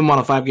I have them on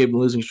a 5-game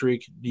losing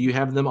streak. Do you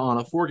have them on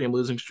a 4-game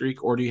losing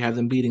streak, or do you have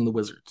them beating the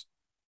Wizards?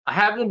 I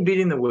have them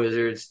beating the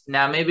Wizards.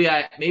 Now, maybe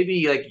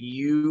like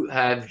you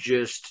have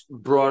just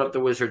brought up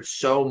the Wizards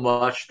so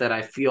much that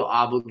I feel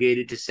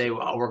obligated to say,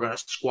 well, we're going to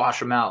squash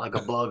them out like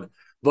a bug.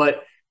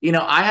 But,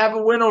 I have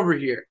a win over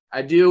here.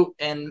 I do.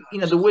 And,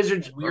 the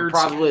Wizards we're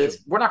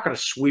not going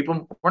to sweep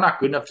them. We're not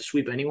good enough to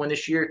sweep anyone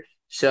this year.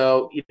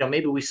 So,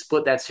 maybe we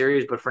split that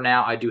series. But for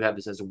now, I do have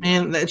this as a win.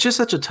 And it's just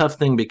such a tough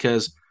thing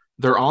because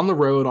they're on the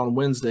road on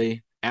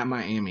Wednesday at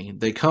Miami.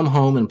 They come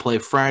home and play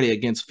Friday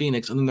against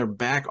Phoenix, and then they're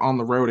back on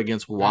the road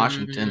against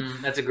Washington.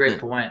 That's a great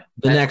point.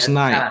 The next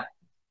night.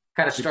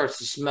 Kind of starts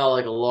to smell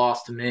like a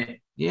loss to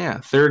me. Yeah,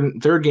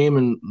 third game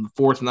and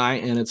fourth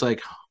night, and it's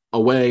like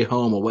away,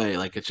 home, away.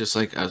 Like it's just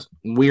like a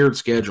weird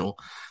schedule.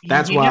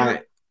 That's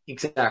why.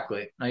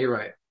 Exactly. No, you're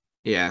right.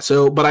 Yeah,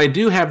 but I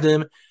do have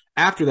them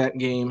after that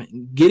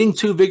game getting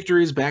 2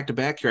 victories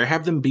back-to-back here. I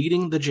have them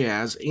beating the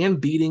Jazz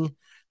and beating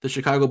the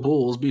Chicago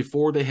Bulls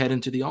before they head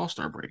into the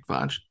All-Star break,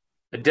 Vaj.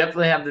 I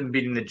definitely have them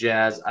beating the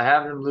Jazz. I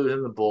have them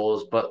losing the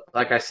Bulls, but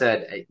like I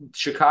said,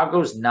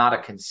 Chicago's not a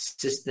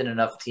consistent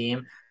enough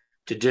team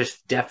to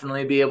just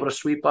definitely be able to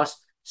sweep us.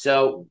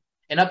 So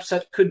an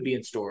upset could be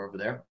in store over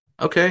there.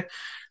 Okay.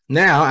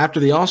 Now, after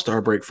the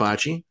All-Star break,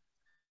 Facci,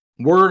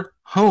 we're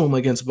home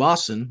against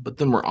Boston, but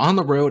then we're on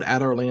the road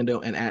at Orlando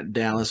and at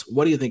Dallas.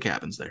 What do you think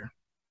happens there?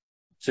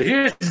 So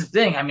here's the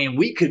thing. I mean,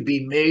 we could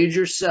be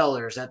major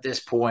sellers at this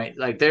point.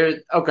 Okay,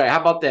 how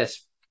about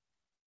this?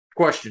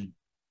 Question.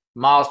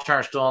 Miles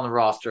Turner still on the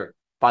roster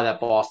by that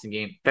Boston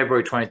game,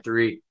 February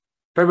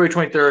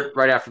 23rd,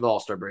 right after the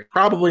All-Star break.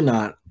 Probably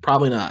not.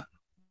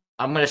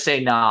 I'm going to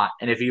say not.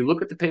 And if you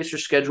look at the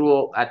Pacers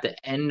schedule at the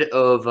end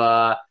of,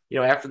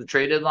 after the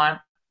trade deadline,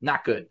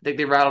 not good. I think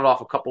they rattled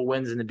off a couple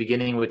wins in the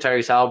beginning with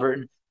Tyrese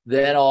Haliburton.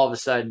 Then all of a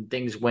sudden,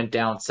 things went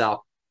down south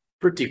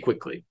pretty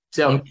quickly.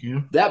 So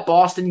that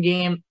Boston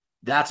game,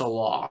 that's a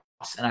loss.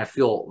 And I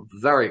feel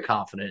very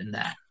confident in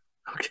that.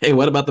 Okay,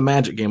 what about the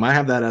Magic game? I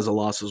have that as a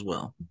loss as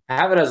well. I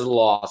have it as a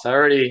loss. I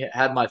already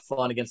had my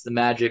fun against the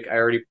Magic. I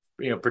already,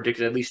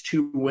 predicted at least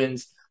 2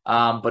 wins.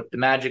 But the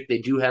Magic, they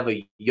do have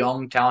a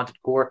young, talented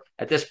core.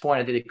 At this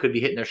point, I think they could be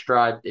hitting their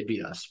stride. They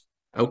beat us.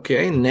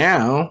 Okay,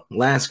 now,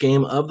 last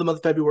game of the month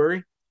of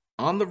February,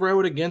 on the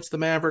road against the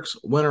Mavericks,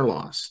 win or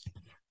loss?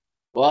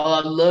 Well,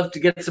 I'd love to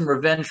get some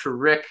revenge for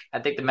Rick. I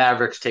think the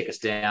Mavericks take us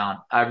down.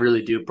 I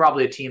really do.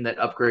 Probably a team that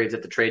upgrades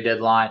at the trade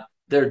deadline.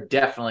 They're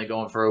definitely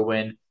going for a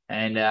win.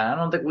 And I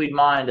don't think we'd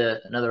mind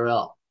another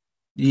L.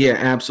 Yeah,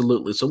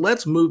 absolutely. So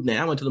let's move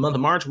now into the month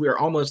of March. We are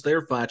almost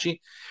there, Facci.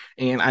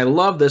 And I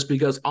love this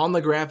because on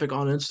the graphic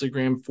on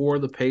Instagram for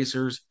the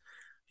Pacers,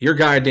 your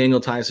guy Daniel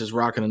Tice is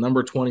rocking a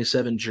number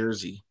 27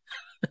 jersey.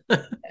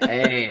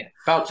 Hey,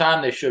 about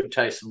time they showed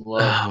Tyson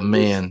love. Oh,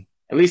 man.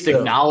 At least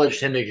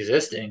acknowledged him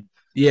existing.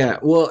 Yeah,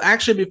 well,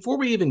 actually, before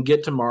we even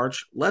get to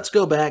March, let's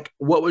go back.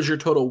 What was your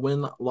total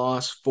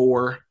win-loss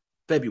for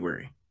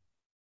February?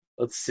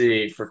 Let's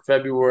see. For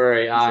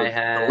February, I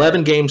had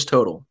 11 games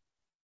total.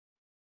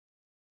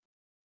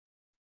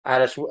 I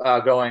had us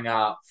going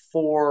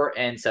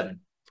 4-7.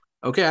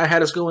 Okay, I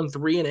had us going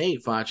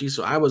 3-8, Facci,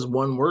 so I was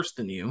one worse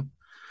than you.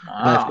 Wow.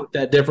 And I think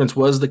that difference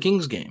was the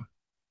Kings game.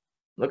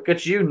 Look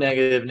at you,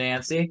 negative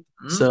Nancy.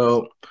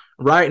 So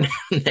right now,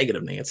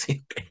 negative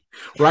Nancy. Okay.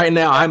 Right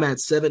now, I'm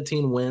at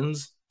 17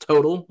 wins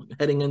total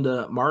heading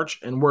into March.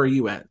 And where are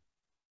you at?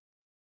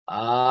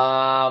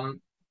 I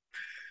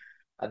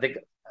think.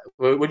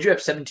 Would you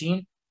have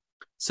 17?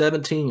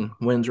 17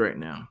 wins right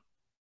now.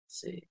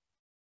 Let's see.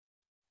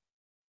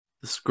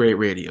 This is great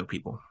radio,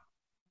 people.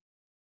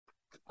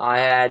 I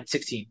had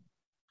 16.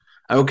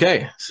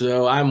 Okay,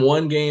 so I'm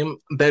one game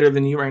better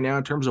than you right now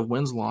in terms of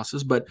wins,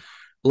 losses. But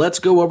let's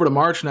go over to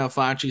March now,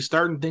 Facci.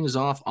 Starting things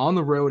off on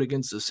the road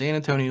against the San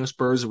Antonio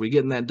Spurs. Are we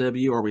getting that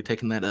W or are we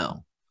taking that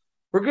L?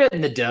 We're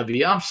getting the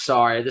W. I'm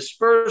sorry. The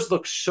Spurs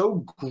look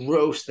so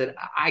gross that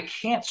I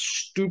can't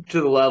stoop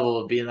to the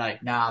level of being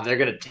like, nah, they're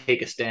going to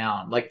take us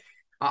down. Like,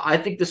 I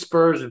think the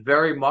Spurs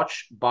very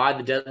much by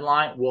the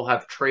deadline will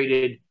have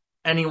traded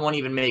anyone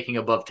even making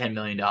above $10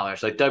 million.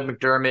 Like Doug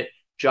McDermott,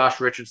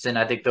 Josh Richardson,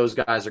 I think those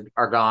guys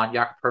are gone.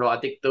 Jakob Poeltl, I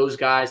think those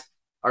guys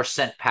are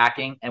sent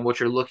packing. And what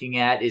you're looking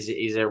at is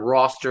a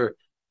roster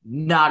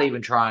not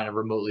even trying to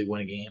remotely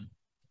win a game.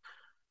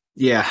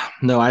 Yeah,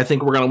 no, I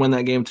think we're going to win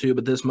that game too,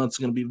 but this month's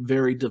going to be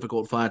very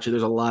difficult, Facci.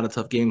 There's a lot of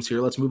tough games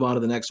here. Let's move on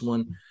to the next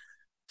one.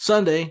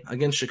 Sunday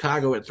against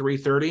Chicago at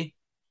 3:30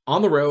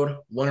 on the road,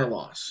 win or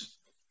loss?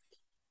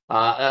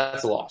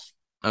 That's a loss.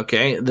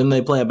 Okay, then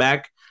they play a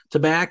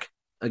back-to-back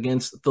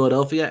against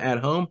Philadelphia at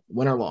home,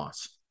 win or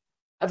loss?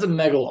 That's a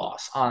mega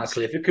loss,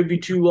 honestly. If it could be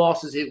 2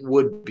 losses, it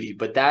would be,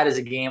 but that is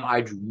a game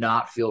I do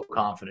not feel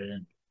confident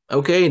in.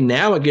 Okay,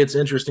 now it gets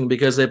interesting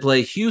because they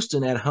play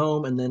Houston at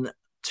home and then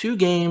 2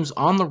 games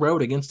on the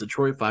road against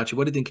Detroit, Facci.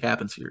 What do you think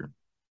happens here?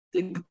 I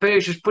think the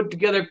Pacers put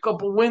together a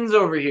couple wins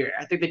over here.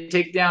 I think they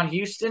take down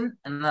Houston,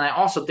 and then I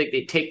also think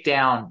they take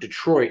down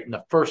Detroit in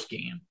the first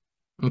game.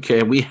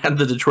 Okay, we had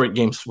the Detroit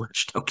game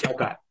switched.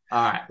 Okay.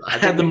 All right. I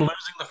had them losing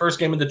the first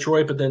game in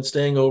Detroit, but then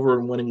staying over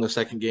and winning the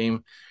second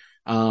game.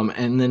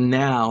 And then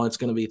now it's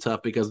going to be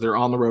tough because they're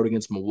on the road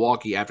against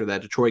Milwaukee after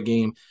that Detroit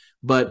game.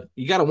 But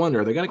you got to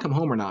wonder, are they going to come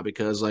home or not?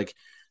 Because like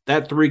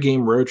that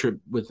 3-game road trip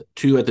with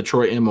 2 at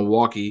Detroit and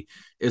Milwaukee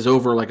is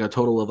over like a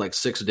total of like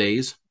 6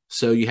 days.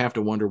 So you have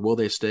to wonder, will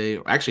they stay?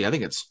 Actually, I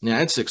think it's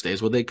 6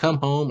 days. Would they come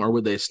home or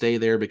would they stay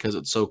there because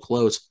it's so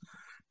close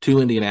to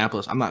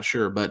Indianapolis? I'm not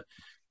sure, but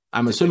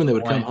I'm assuming they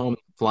would come home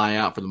and fly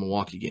out for the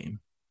Milwaukee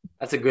game.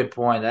 That's a good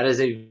point. That is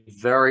a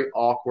very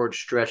awkward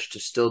stretch to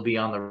still be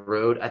on the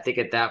road. I think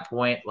at that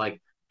point,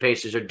 like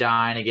Pacers are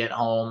dying to get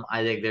home.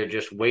 I think they're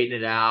just waiting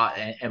it out,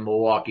 and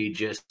Milwaukee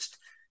just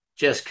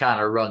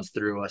kind of runs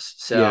through us.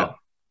 So,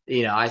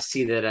 I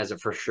see that as a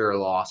for sure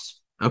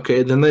loss.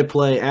 Okay, then they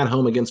play at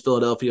home against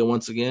Philadelphia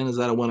once again. Is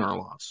that a win or a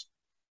loss?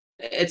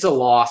 It's a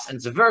loss, and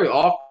it's a very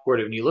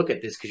awkward when you look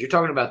at this because you're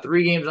talking about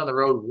 3 games on the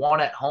road,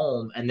 1 at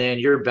home, and then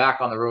you're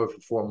back on the road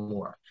for 4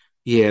 more.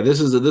 Yeah, this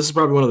is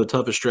probably one of the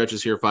toughest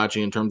stretches here,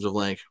 Facci, in terms of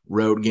like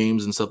road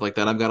games and stuff like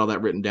that. I've got all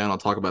that written down. I'll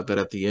talk about that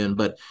at the end.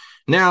 But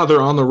now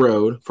they're on the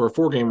road for a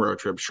 4-game road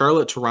trip.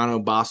 Charlotte, Toronto,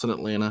 Boston,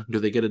 Atlanta. Do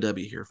they get a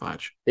W here,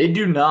 Facci? They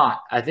do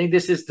not. I think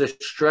this is the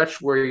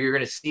stretch where you're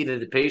going to see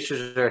that the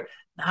Pacers are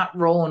not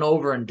rolling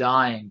over and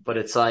dying, but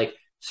it's like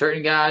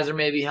certain guys are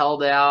maybe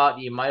held out.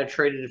 You might have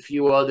traded a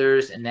few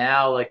others, and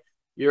now like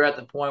you're at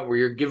the point where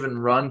you're giving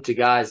run to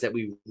guys that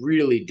we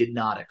really did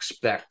not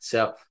expect.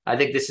 So I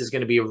think this is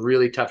going to be a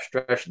really tough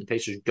stretch, and the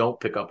Pacers don't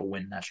pick up a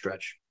win in that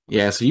stretch.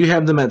 Yeah, so you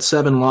have them at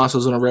 7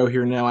 losses in a row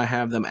here now. I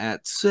have them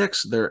at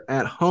 6. They're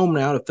at home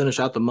now to finish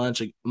out the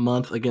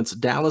month against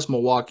Dallas,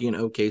 Milwaukee, and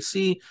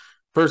OKC.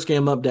 First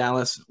game up,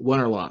 Dallas. Win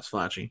or loss,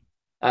 Facci?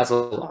 That's a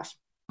loss.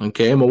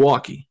 Okay,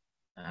 Milwaukee.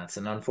 That's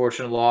an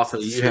unfortunate loss.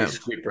 That's a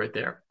sweep right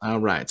there. All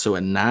right, so a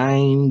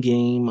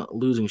 9-game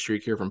losing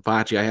streak here from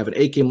Facci. I have an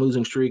 8-game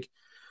losing streak.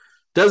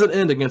 Does it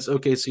end against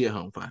OKC at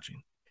home, Facci?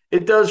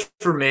 It does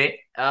for me.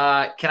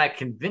 Can I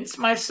convince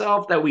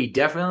myself that we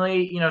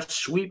definitely,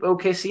 sweep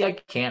OKC? I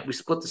can't. We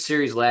split the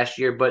series last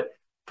year, but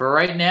for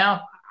right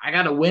now, I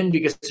got to win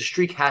because the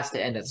streak has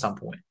to end at some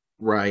point.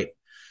 Right.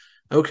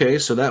 Okay,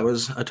 so that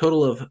was a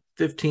total of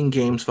 15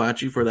 games,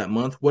 Facci, for that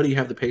month. What do you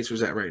have the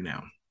Pacers at right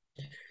now?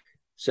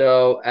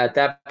 So at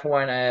that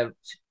point, I have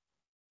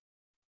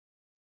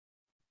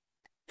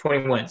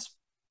 20 wins.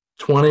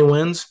 20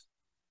 wins?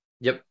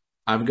 Yep.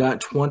 I've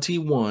got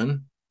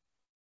 21.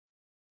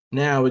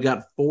 Now we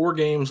got 4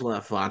 games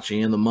left,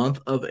 Facci, in the month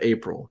of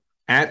April.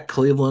 At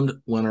Cleveland,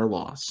 win or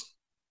loss?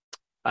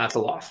 That's a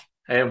loss.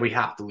 And we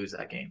have to lose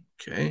that game.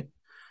 Okay.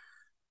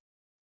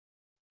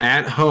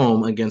 At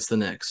home against the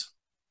Knicks?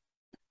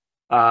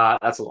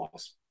 That's a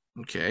loss.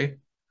 Okay.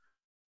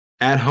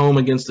 At home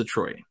against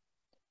Detroit?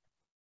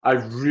 I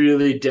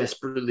really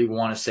desperately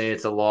want to say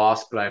it's a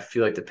loss, but I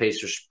feel like the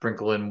Pacers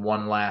sprinkle in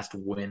one last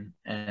win,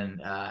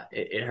 and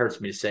it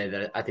hurts me to say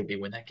that I think they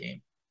win that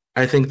game.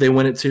 I think they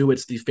win it too.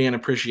 It's the fan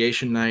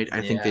appreciation night. I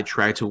think they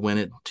try to win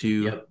it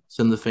to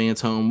send the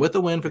fans home with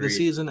a win for the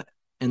season,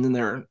 and then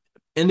they're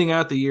ending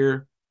out the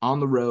year on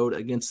the road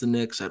against the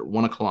Knicks at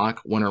 1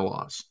 o'clock, win or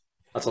loss.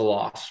 That's a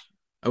loss.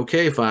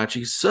 Okay,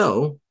 Facci.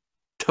 So,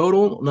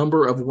 total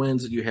number of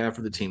wins that you have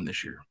for the team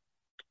this year?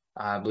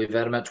 I believe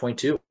that I'm at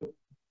 22.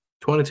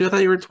 22? I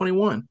thought you were at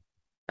 21.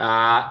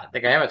 I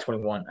think I am at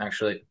 21,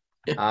 actually.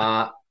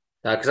 Because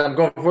I'm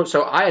going for it.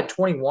 So I had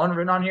 21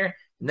 written on here,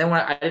 and then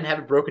when I didn't have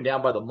it broken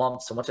down by the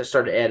months, so once I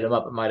started adding them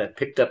up, I might have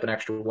picked up an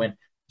extra win.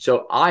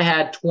 So I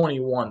had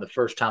 21 the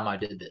first time I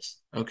did this.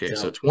 Okay,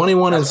 so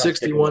 21 and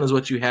 61 is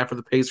what you have for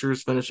the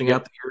Pacers finishing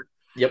out the year.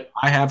 Yep.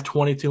 I have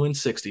 22 and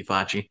 60,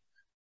 Facci.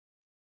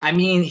 I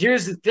mean,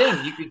 here's the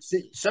thing. You could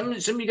say, some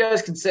of you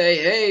guys can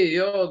say, "Hey,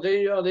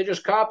 they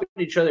just copied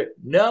each other."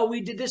 No,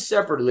 we did this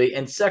separately.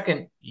 And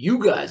second, you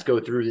guys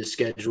go through this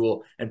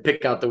schedule and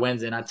pick out the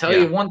wins. And I tell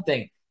you one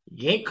thing: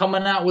 you ain't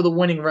coming out with a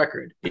winning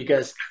record,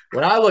 because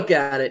when I look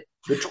at it,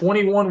 the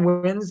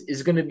 21 wins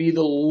is going to be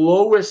the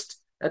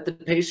lowest that the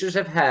Pacers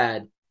have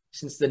had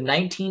since the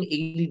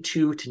 1982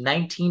 to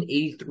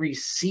 1983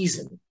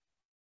 season.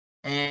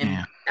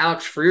 And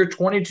Alex, for your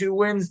 22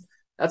 wins,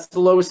 that's the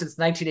lowest since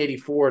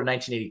 1984 to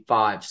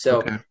 1985.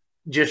 So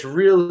just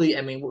really,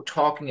 I mean, we're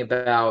talking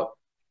about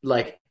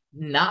like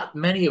not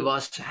many of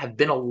us have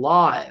been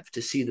alive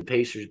to see the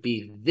Pacers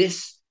be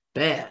this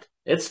bad.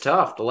 It's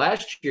tough. The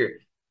last year,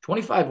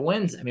 25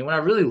 wins. I mean, when I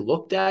really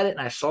looked at it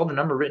and I saw the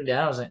number written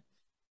down, I was like,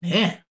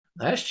 man,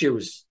 last year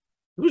was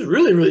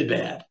really, really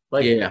bad.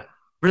 Like,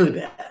 really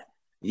bad.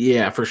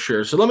 Yeah, for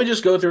sure. So let me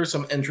just go through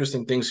some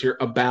interesting things here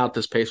about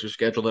this Pacers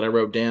schedule that I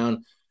wrote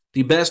down.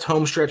 The best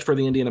home stretch for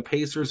the Indiana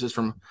Pacers is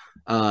from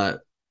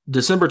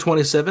December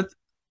 27th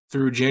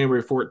through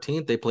January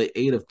 14th. They play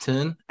 8 of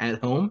 10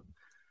 at home.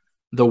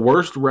 The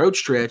worst road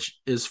stretch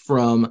is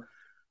from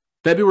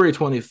February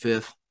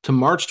 25th to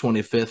March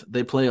 25th.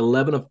 They play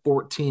 11 of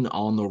 14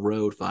 on the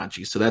road,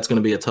 Facci. So that's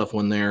going to be a tough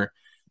one there.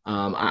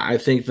 I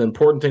think the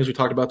important things we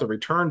talked about, the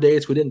return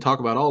dates, we didn't talk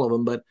about all of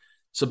them, but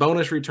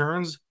Sabonis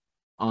returns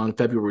on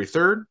February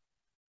 3rd.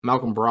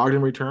 Malcolm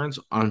Brogdon returns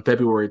on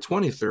February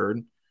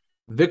 23rd.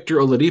 Victor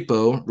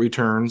Oladipo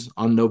returns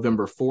on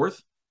November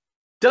 4th.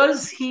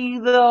 Does he,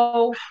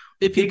 though?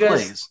 If he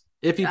plays.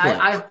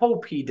 I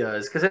hope he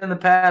does, because in the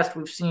past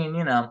we've seen,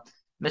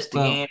 missed a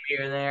game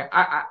here and there.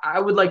 I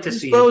would like to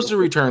see him. Supposed to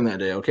return that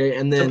day, okay?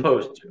 And then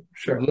supposed to,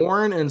 sure.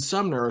 Warren and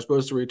Sumner are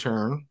supposed to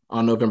return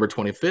on November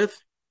 25th.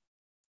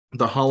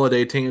 The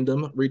Holiday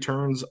Tandem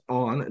returns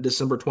on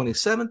December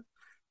 27th.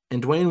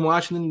 And Dwayne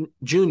Washington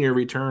Jr.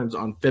 returns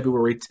on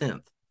February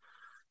 10th.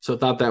 So I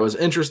thought that was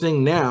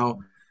interesting. Now,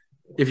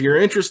 if you're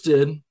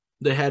interested,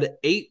 they had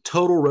 8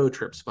 total road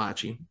trips,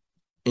 Facci.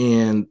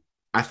 And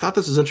I thought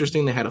this was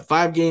interesting. They had a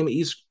 5-game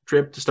East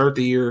trip to start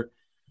the year.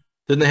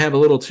 Then they have a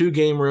little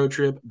 2-game road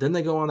trip. Then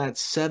they go on that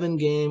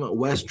 7-game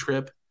West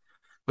trip,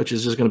 which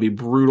is just going to be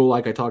brutal,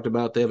 like I talked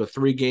about. They have a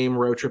 3-game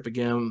road trip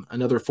again,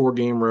 another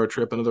 4-game road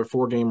trip, another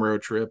 4-game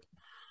road trip,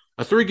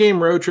 a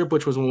 3-game road trip,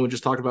 which was one we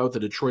just talked about with the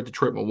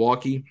Detroit,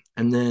 Milwaukee,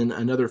 and then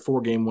another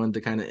 4-game one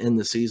to kind of end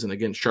the season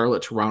against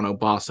Charlotte, Toronto,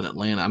 Boston,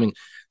 Atlanta. I mean,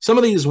 some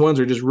of these ones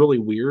are just really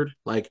weird.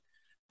 Like,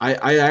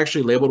 I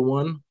actually labeled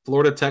one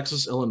Florida,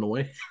 Texas,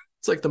 Illinois.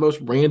 It's like the most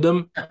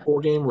random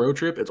 4-game road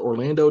trip. It's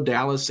Orlando,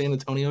 Dallas, San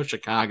Antonio,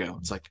 Chicago.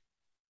 It's like,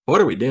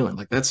 what are we doing?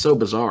 Like, that's so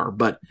bizarre.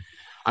 But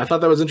I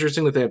thought that was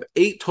interesting that they have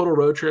 8 total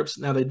road trips.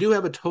 Now, they do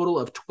have a total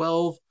of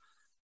 12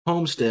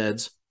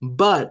 homesteads.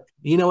 But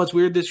you know what's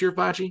weird this year,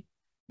 Facci?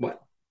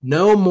 What?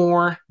 No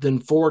more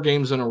than 4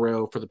 games in a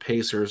row for the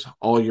Pacers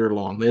all year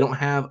long. They don't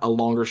have a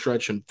longer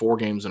stretch than 4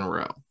 games in a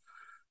row.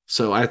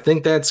 So I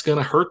think that's going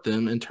to hurt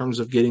them in terms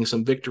of getting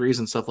some victories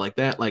and stuff like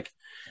that. Like,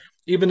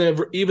 even the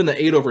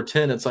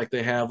 8/10, it's like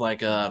they have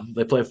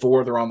they play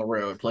 4, they're on the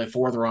road, play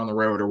 4, they're on the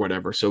road or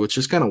whatever. So it's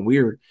just kind of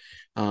weird.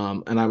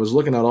 And I was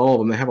looking at all of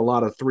them. They have a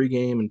lot of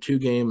 3-game and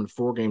 2-game and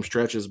 4-game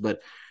stretches,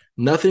 but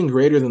nothing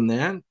greater than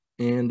that.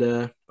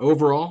 And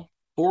overall,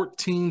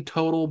 14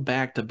 total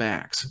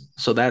back-to-backs.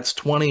 So that's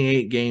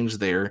 28 games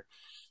there.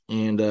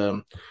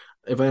 And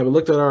if I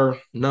looked at our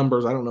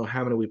numbers, I don't know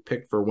how many we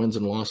picked for wins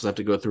and losses. I have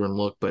to go through and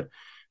look, but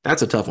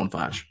that's a tough one,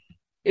 Foch.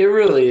 It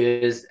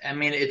really is. I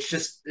mean, it's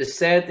just the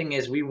sad thing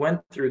is we went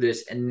through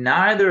this and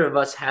neither of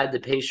us had the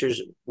Pacers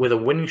with a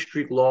winning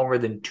streak longer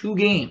than 2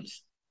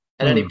 games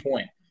at any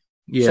point.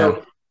 Yeah.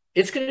 So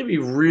it's going to be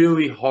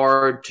really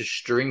hard to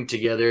string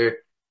together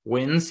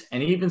wins,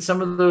 and even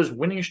some of those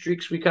winning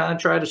streaks we kind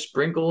of try to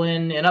sprinkle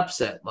in an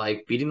upset,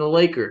 like beating the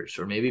Lakers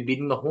or maybe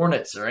beating the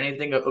Hornets or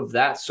anything of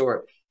that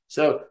sort.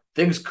 So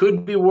things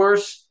could be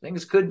worse,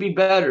 things could be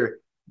better.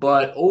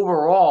 But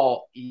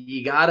overall,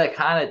 you got to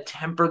kind of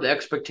temper the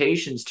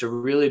expectations to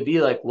really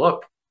be like,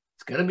 look,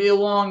 it's going to be a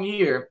long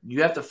year.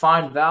 You have to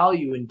find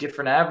value in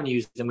different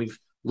avenues than we've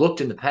looked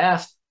in the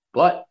past.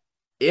 But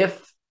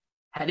if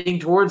heading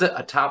towards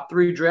a top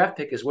 3 draft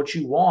pick is what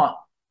you want,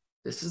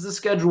 this is the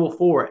schedule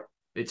for it.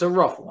 It's a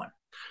rough one.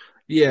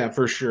 Yeah,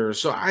 for sure.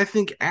 So I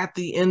think at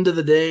the end of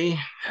the day,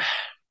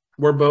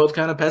 we're both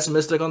kind of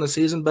pessimistic on the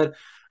season, but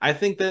I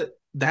think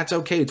that's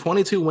okay.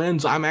 22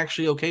 wins, I'm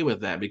actually okay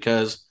with that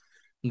because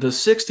the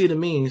 60 to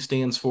me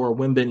stands for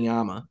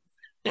Wembanyama,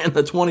 and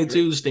the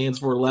 22 stands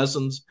for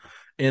lessons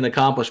and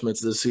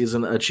accomplishments this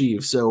season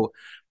achieved. So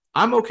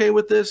I'm okay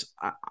with this.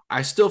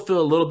 I still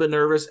feel a little bit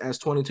nervous as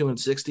 22 and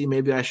 60.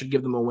 Maybe I should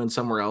give them a win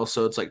somewhere else.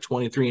 So it's like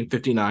 23 and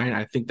 59.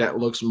 I think that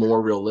looks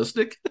more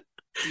realistic.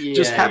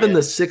 Just having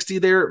the 60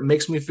 there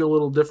makes me feel a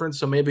little different.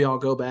 So maybe I'll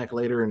go back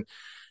later and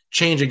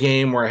change a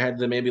game where I had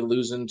to maybe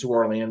lose into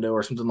Orlando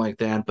or something like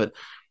that. But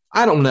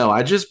I don't know.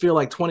 I just feel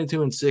like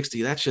 22 and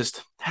 60, that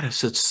is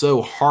just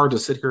so hard to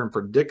sit here and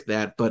predict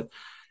that. But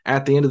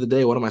at the end of the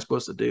day, what am I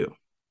supposed to do?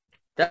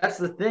 That's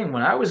the thing.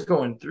 When I was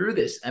going through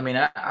this, I mean,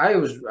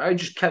 I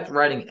just kept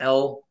writing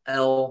L.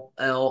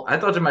 I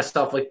thought to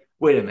myself, like,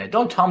 wait a minute,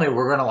 don't tell me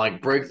we're gonna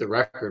break the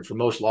record for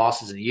most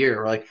losses in a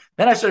year. Or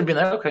then I started being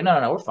like, okay,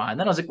 no, we're fine.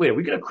 Then I was like, wait, are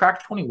we gonna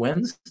crack 20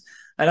 wins?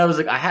 And I was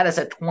like, I had us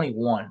at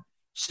 21.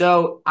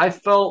 So I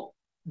felt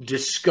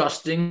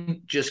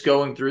disgusting just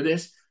going through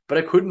this. But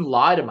I couldn't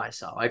lie to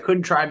myself. I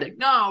couldn't try and be like,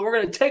 no, we're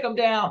going to take them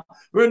down.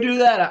 We're going to do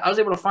that. I was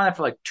able to find that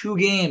for 2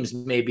 games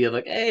maybe of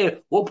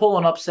hey, we'll pull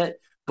an upset.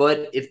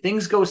 But if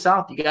things go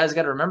south, you guys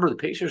got to remember the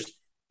Pacers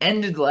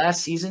ended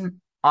last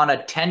season on a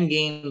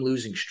 10-game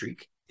losing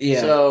streak.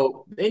 Yeah.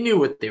 So they knew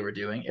what they were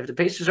doing. If the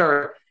Pacers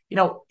are,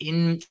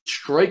 in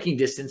striking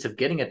distance of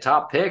getting a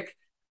top pick,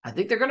 I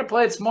think they're going to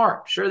play it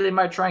smart. Sure, they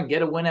might try and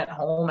get a win at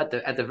home at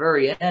the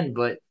very end,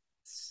 but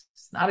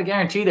not a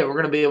guarantee that we're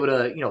going to be able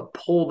to,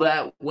 pull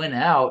that win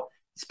out,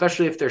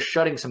 especially if they're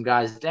shutting some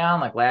guys down.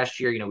 Like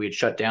last year, we had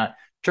shut down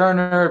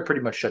Turner,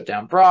 pretty much shut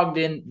down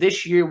Brogdon.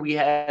 This year we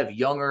have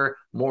younger,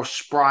 more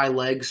spry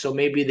legs, so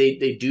maybe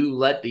they do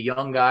let the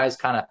young guys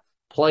kind of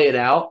play it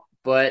out.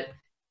 But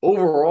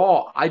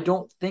overall, I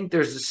don't think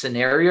there's a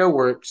scenario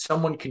where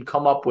someone can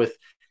come up with,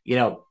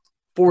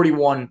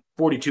 41,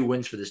 42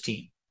 wins for this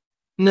team.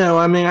 No,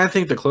 I mean, I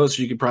think the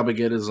closer you could probably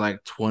get is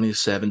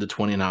 27 to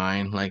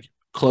 29,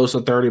 close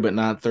to 30, but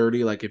not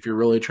 30. If you're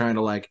really trying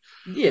to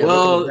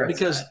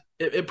because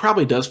it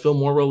probably does feel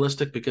more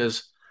realistic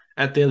because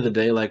at the end of the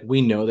day,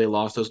 we know they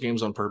lost those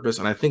games on purpose.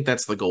 And I think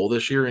that's the goal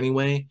this year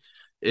anyway,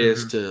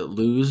 is to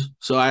lose.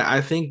 So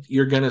I think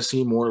you're going to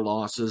see more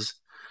losses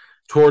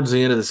towards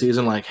the end of the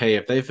season. Like, hey,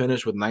 if they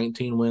finish with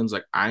 19 wins,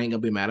 like I ain't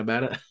gonna be mad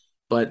about it.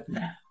 But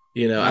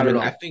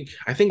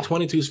I think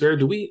 22 is fair.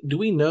 Do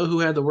we know who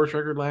had the worst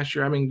record last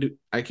year? I mean,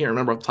 I can't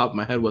remember off the top of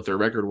my head what their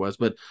record was,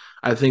 but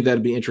I think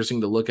that'd be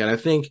interesting to look at. I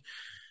think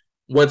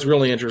what's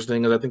really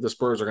interesting is I think the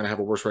Spurs are going to have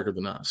a worse record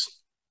than us.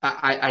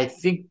 I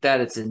think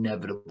that it's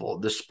inevitable.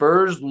 The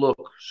Spurs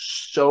look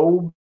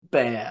so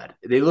bad.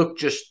 They look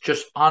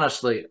just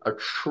honestly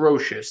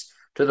atrocious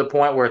to the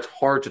point where it's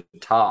hard to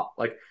top.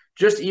 Like,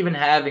 just even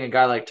having a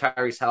guy like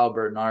Tyrese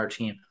Halliburton on our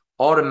team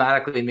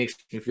automatically makes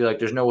me feel like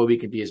there's no way we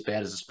can be as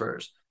bad as the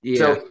Spurs. Yeah.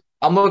 So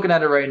I'm looking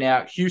at it right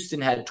now.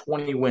 Houston had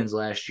 20 wins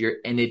last year,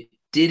 and it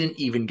didn't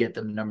even get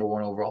them the number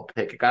 1 overall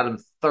pick. It got them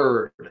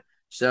 3rd.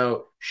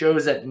 So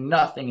shows that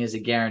nothing is a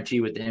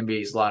guarantee with the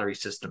NBA's lottery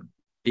system.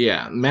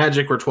 Yeah,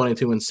 Magic were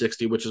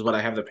 22-60, which is what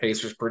I have the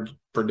Pacers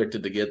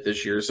predicted to get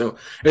this year. So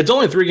it's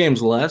only 3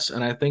 games less,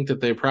 and I think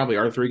that they probably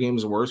are 3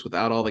 games worse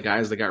without all the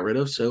guys they got rid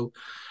of. So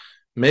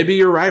maybe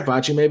you're right,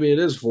 Bocce. Maybe it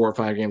is 4 or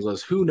 5 games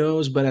less. Who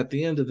knows? But at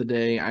the end of the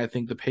day, I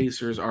think the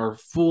Pacers are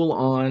full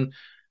on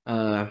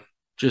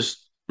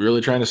just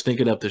really trying to stink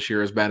it up this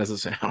year, as bad as it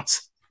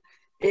sounds.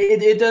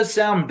 It does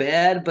sound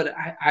bad, but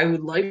I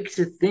would like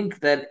to think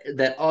that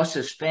us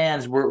as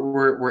fans,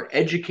 we're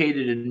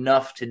educated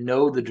enough to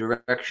know the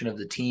direction of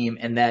the team,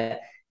 and that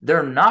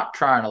they're not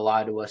trying to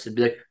lie to us and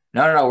be like,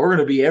 no, we're going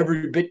to be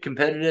every bit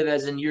competitive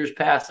as in years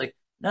past. Like,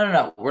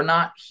 no, we're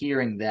not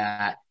hearing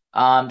that.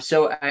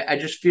 So I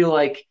just feel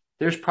like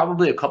there's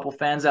probably a couple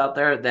fans out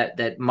there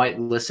that might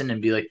listen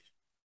and be like,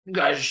 you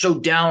guys are so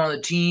down on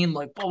the team,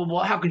 like blah, blah,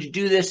 blah. How could you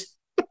do this?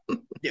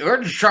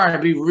 We're just trying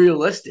to be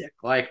realistic,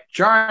 like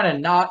trying to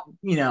not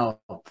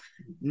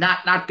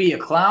be a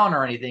clown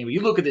or anything. But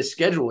you look at this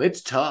schedule,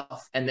 it's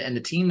tough. And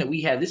the team that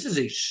we have, this is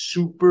a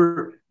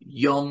super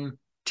young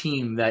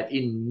team that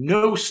in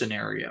no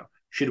scenario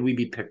should we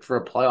be picked for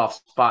a playoff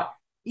spot,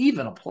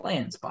 even a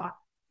play-in spot.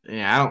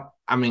 Yeah,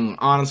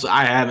 honestly,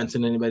 I haven't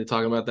seen anybody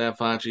talking about that,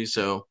 Facci.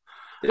 So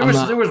there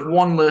was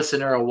one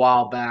listener a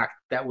while back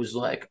that was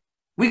like,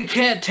 we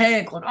can't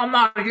tank. Like, I'm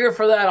not here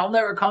for that. I'll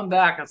never come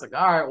back. It's like,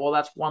 all right, well,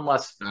 that's one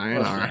less.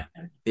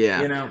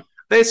 Yeah.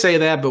 They say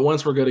that, but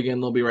once we're good again,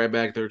 they'll be right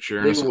back there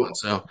cheering us on.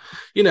 So,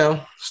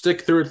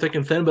 stick through it thick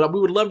and thin. But we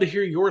would love to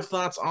hear your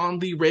thoughts on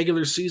the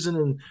regular season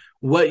and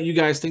what you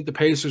guys think the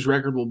Pacers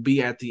record will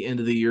be at the end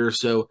of the year.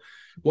 So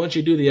once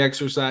you do the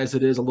exercise,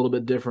 it is a little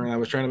bit different. I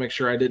was trying to make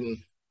sure I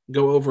didn't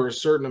go over a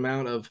certain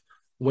amount of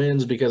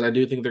wins because I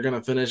do think they're going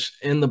to finish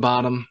in the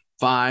bottom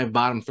 5,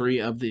 bottom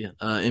 3 of the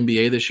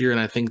NBA this year, and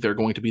I think they're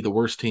going to be the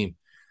worst team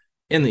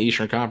in the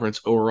Eastern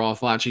Conference overall,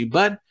 Facci.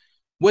 But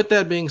with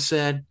that being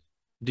said,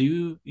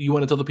 do you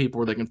want to tell the people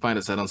where they can find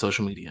us on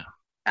social media?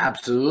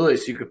 Absolutely.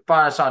 So you can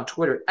find us on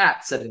Twitter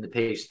at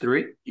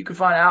SettingThePace3. You can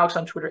find Alex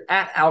on Twitter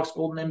at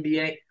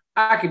AlexGoldenNBA.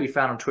 I can be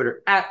found on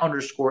Twitter at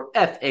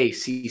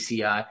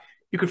 _FACCI.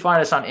 You can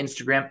find us on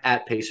Instagram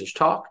at Pacers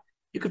Talk.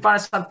 You can find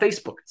us on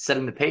Facebook,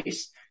 Setting the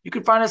Pace. You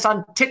can find us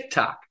on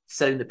TikTok,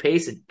 Setting the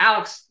Pace. And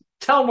Alex,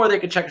 tell them where they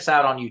can check us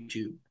out on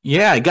YouTube.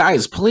 Yeah,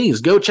 guys,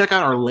 please go check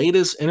out our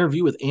latest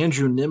interview with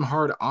Andrew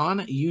Nembhard on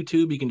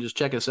YouTube. You can just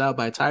check us out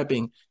by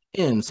typing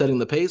in Setting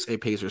the Pace, a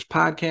Pacers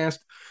podcast.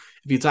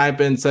 If you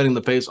type in Setting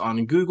the Pace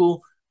on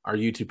Google, our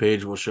YouTube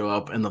page will show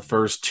up in the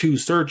first 2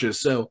 searches.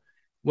 So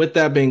with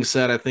that being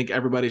said, I think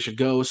everybody should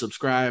go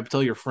subscribe,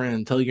 tell your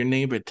friend, tell your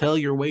neighbor, tell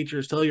your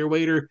waitress, tell your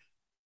waiter,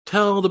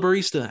 tell the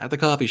barista at the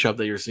coffee shop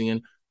that you're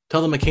seeing,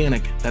 tell the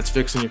mechanic that's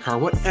fixing your car,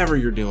 whatever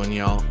you're doing,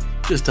 y'all.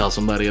 Just tell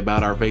somebody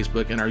about our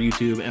Facebook and our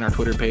YouTube and our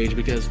Twitter page,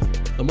 because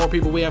the more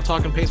people we have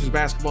talking Pacers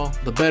basketball,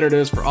 the better it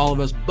is for all of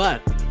us.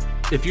 But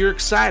if you're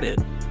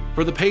excited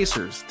for the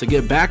Pacers to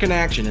get back in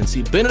action and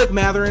see Benedict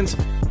Matherin's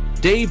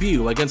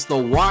debut against the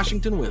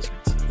Washington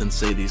Wizards, then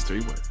say these 3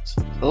 words.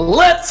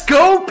 Let's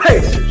go,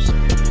 Pacers!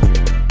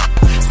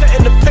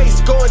 Setting the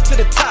pace, going to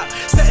the top.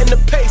 Setting the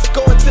pace,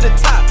 going to the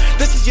top.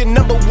 This is your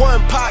number 1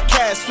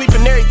 podcast.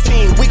 Sweeping every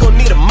team. We gon'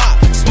 need a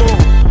mop. Smooth.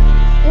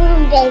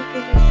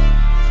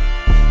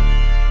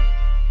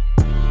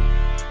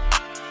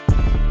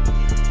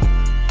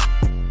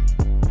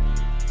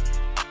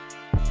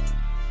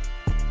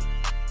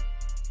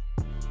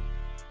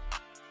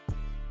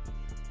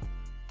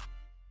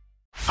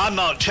 I'm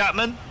Mark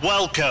Chapman.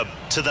 Welcome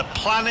to the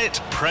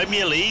Planet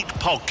Premier League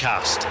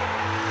podcast.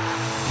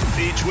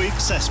 Each week,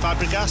 Cesc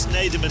Fabregas,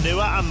 Nader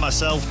Manua and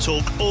myself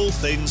talk all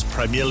things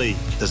Premier League.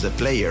 As a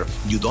player,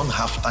 you don't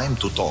have time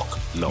to talk.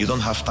 No. You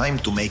don't have time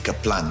to make a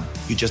plan.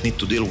 You just need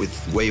to deal with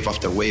wave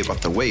after wave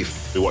after wave.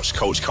 We watched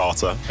Coach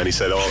Carter and he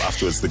said,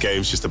 afterwards, the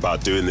game's just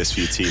about doing this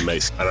for your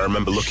teammates. And I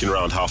remember looking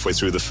around halfway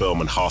through the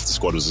film and half the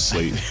squad was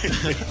asleep.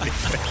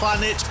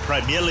 Planet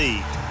Premier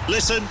League.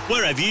 Listen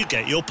wherever you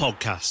get your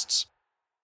podcasts.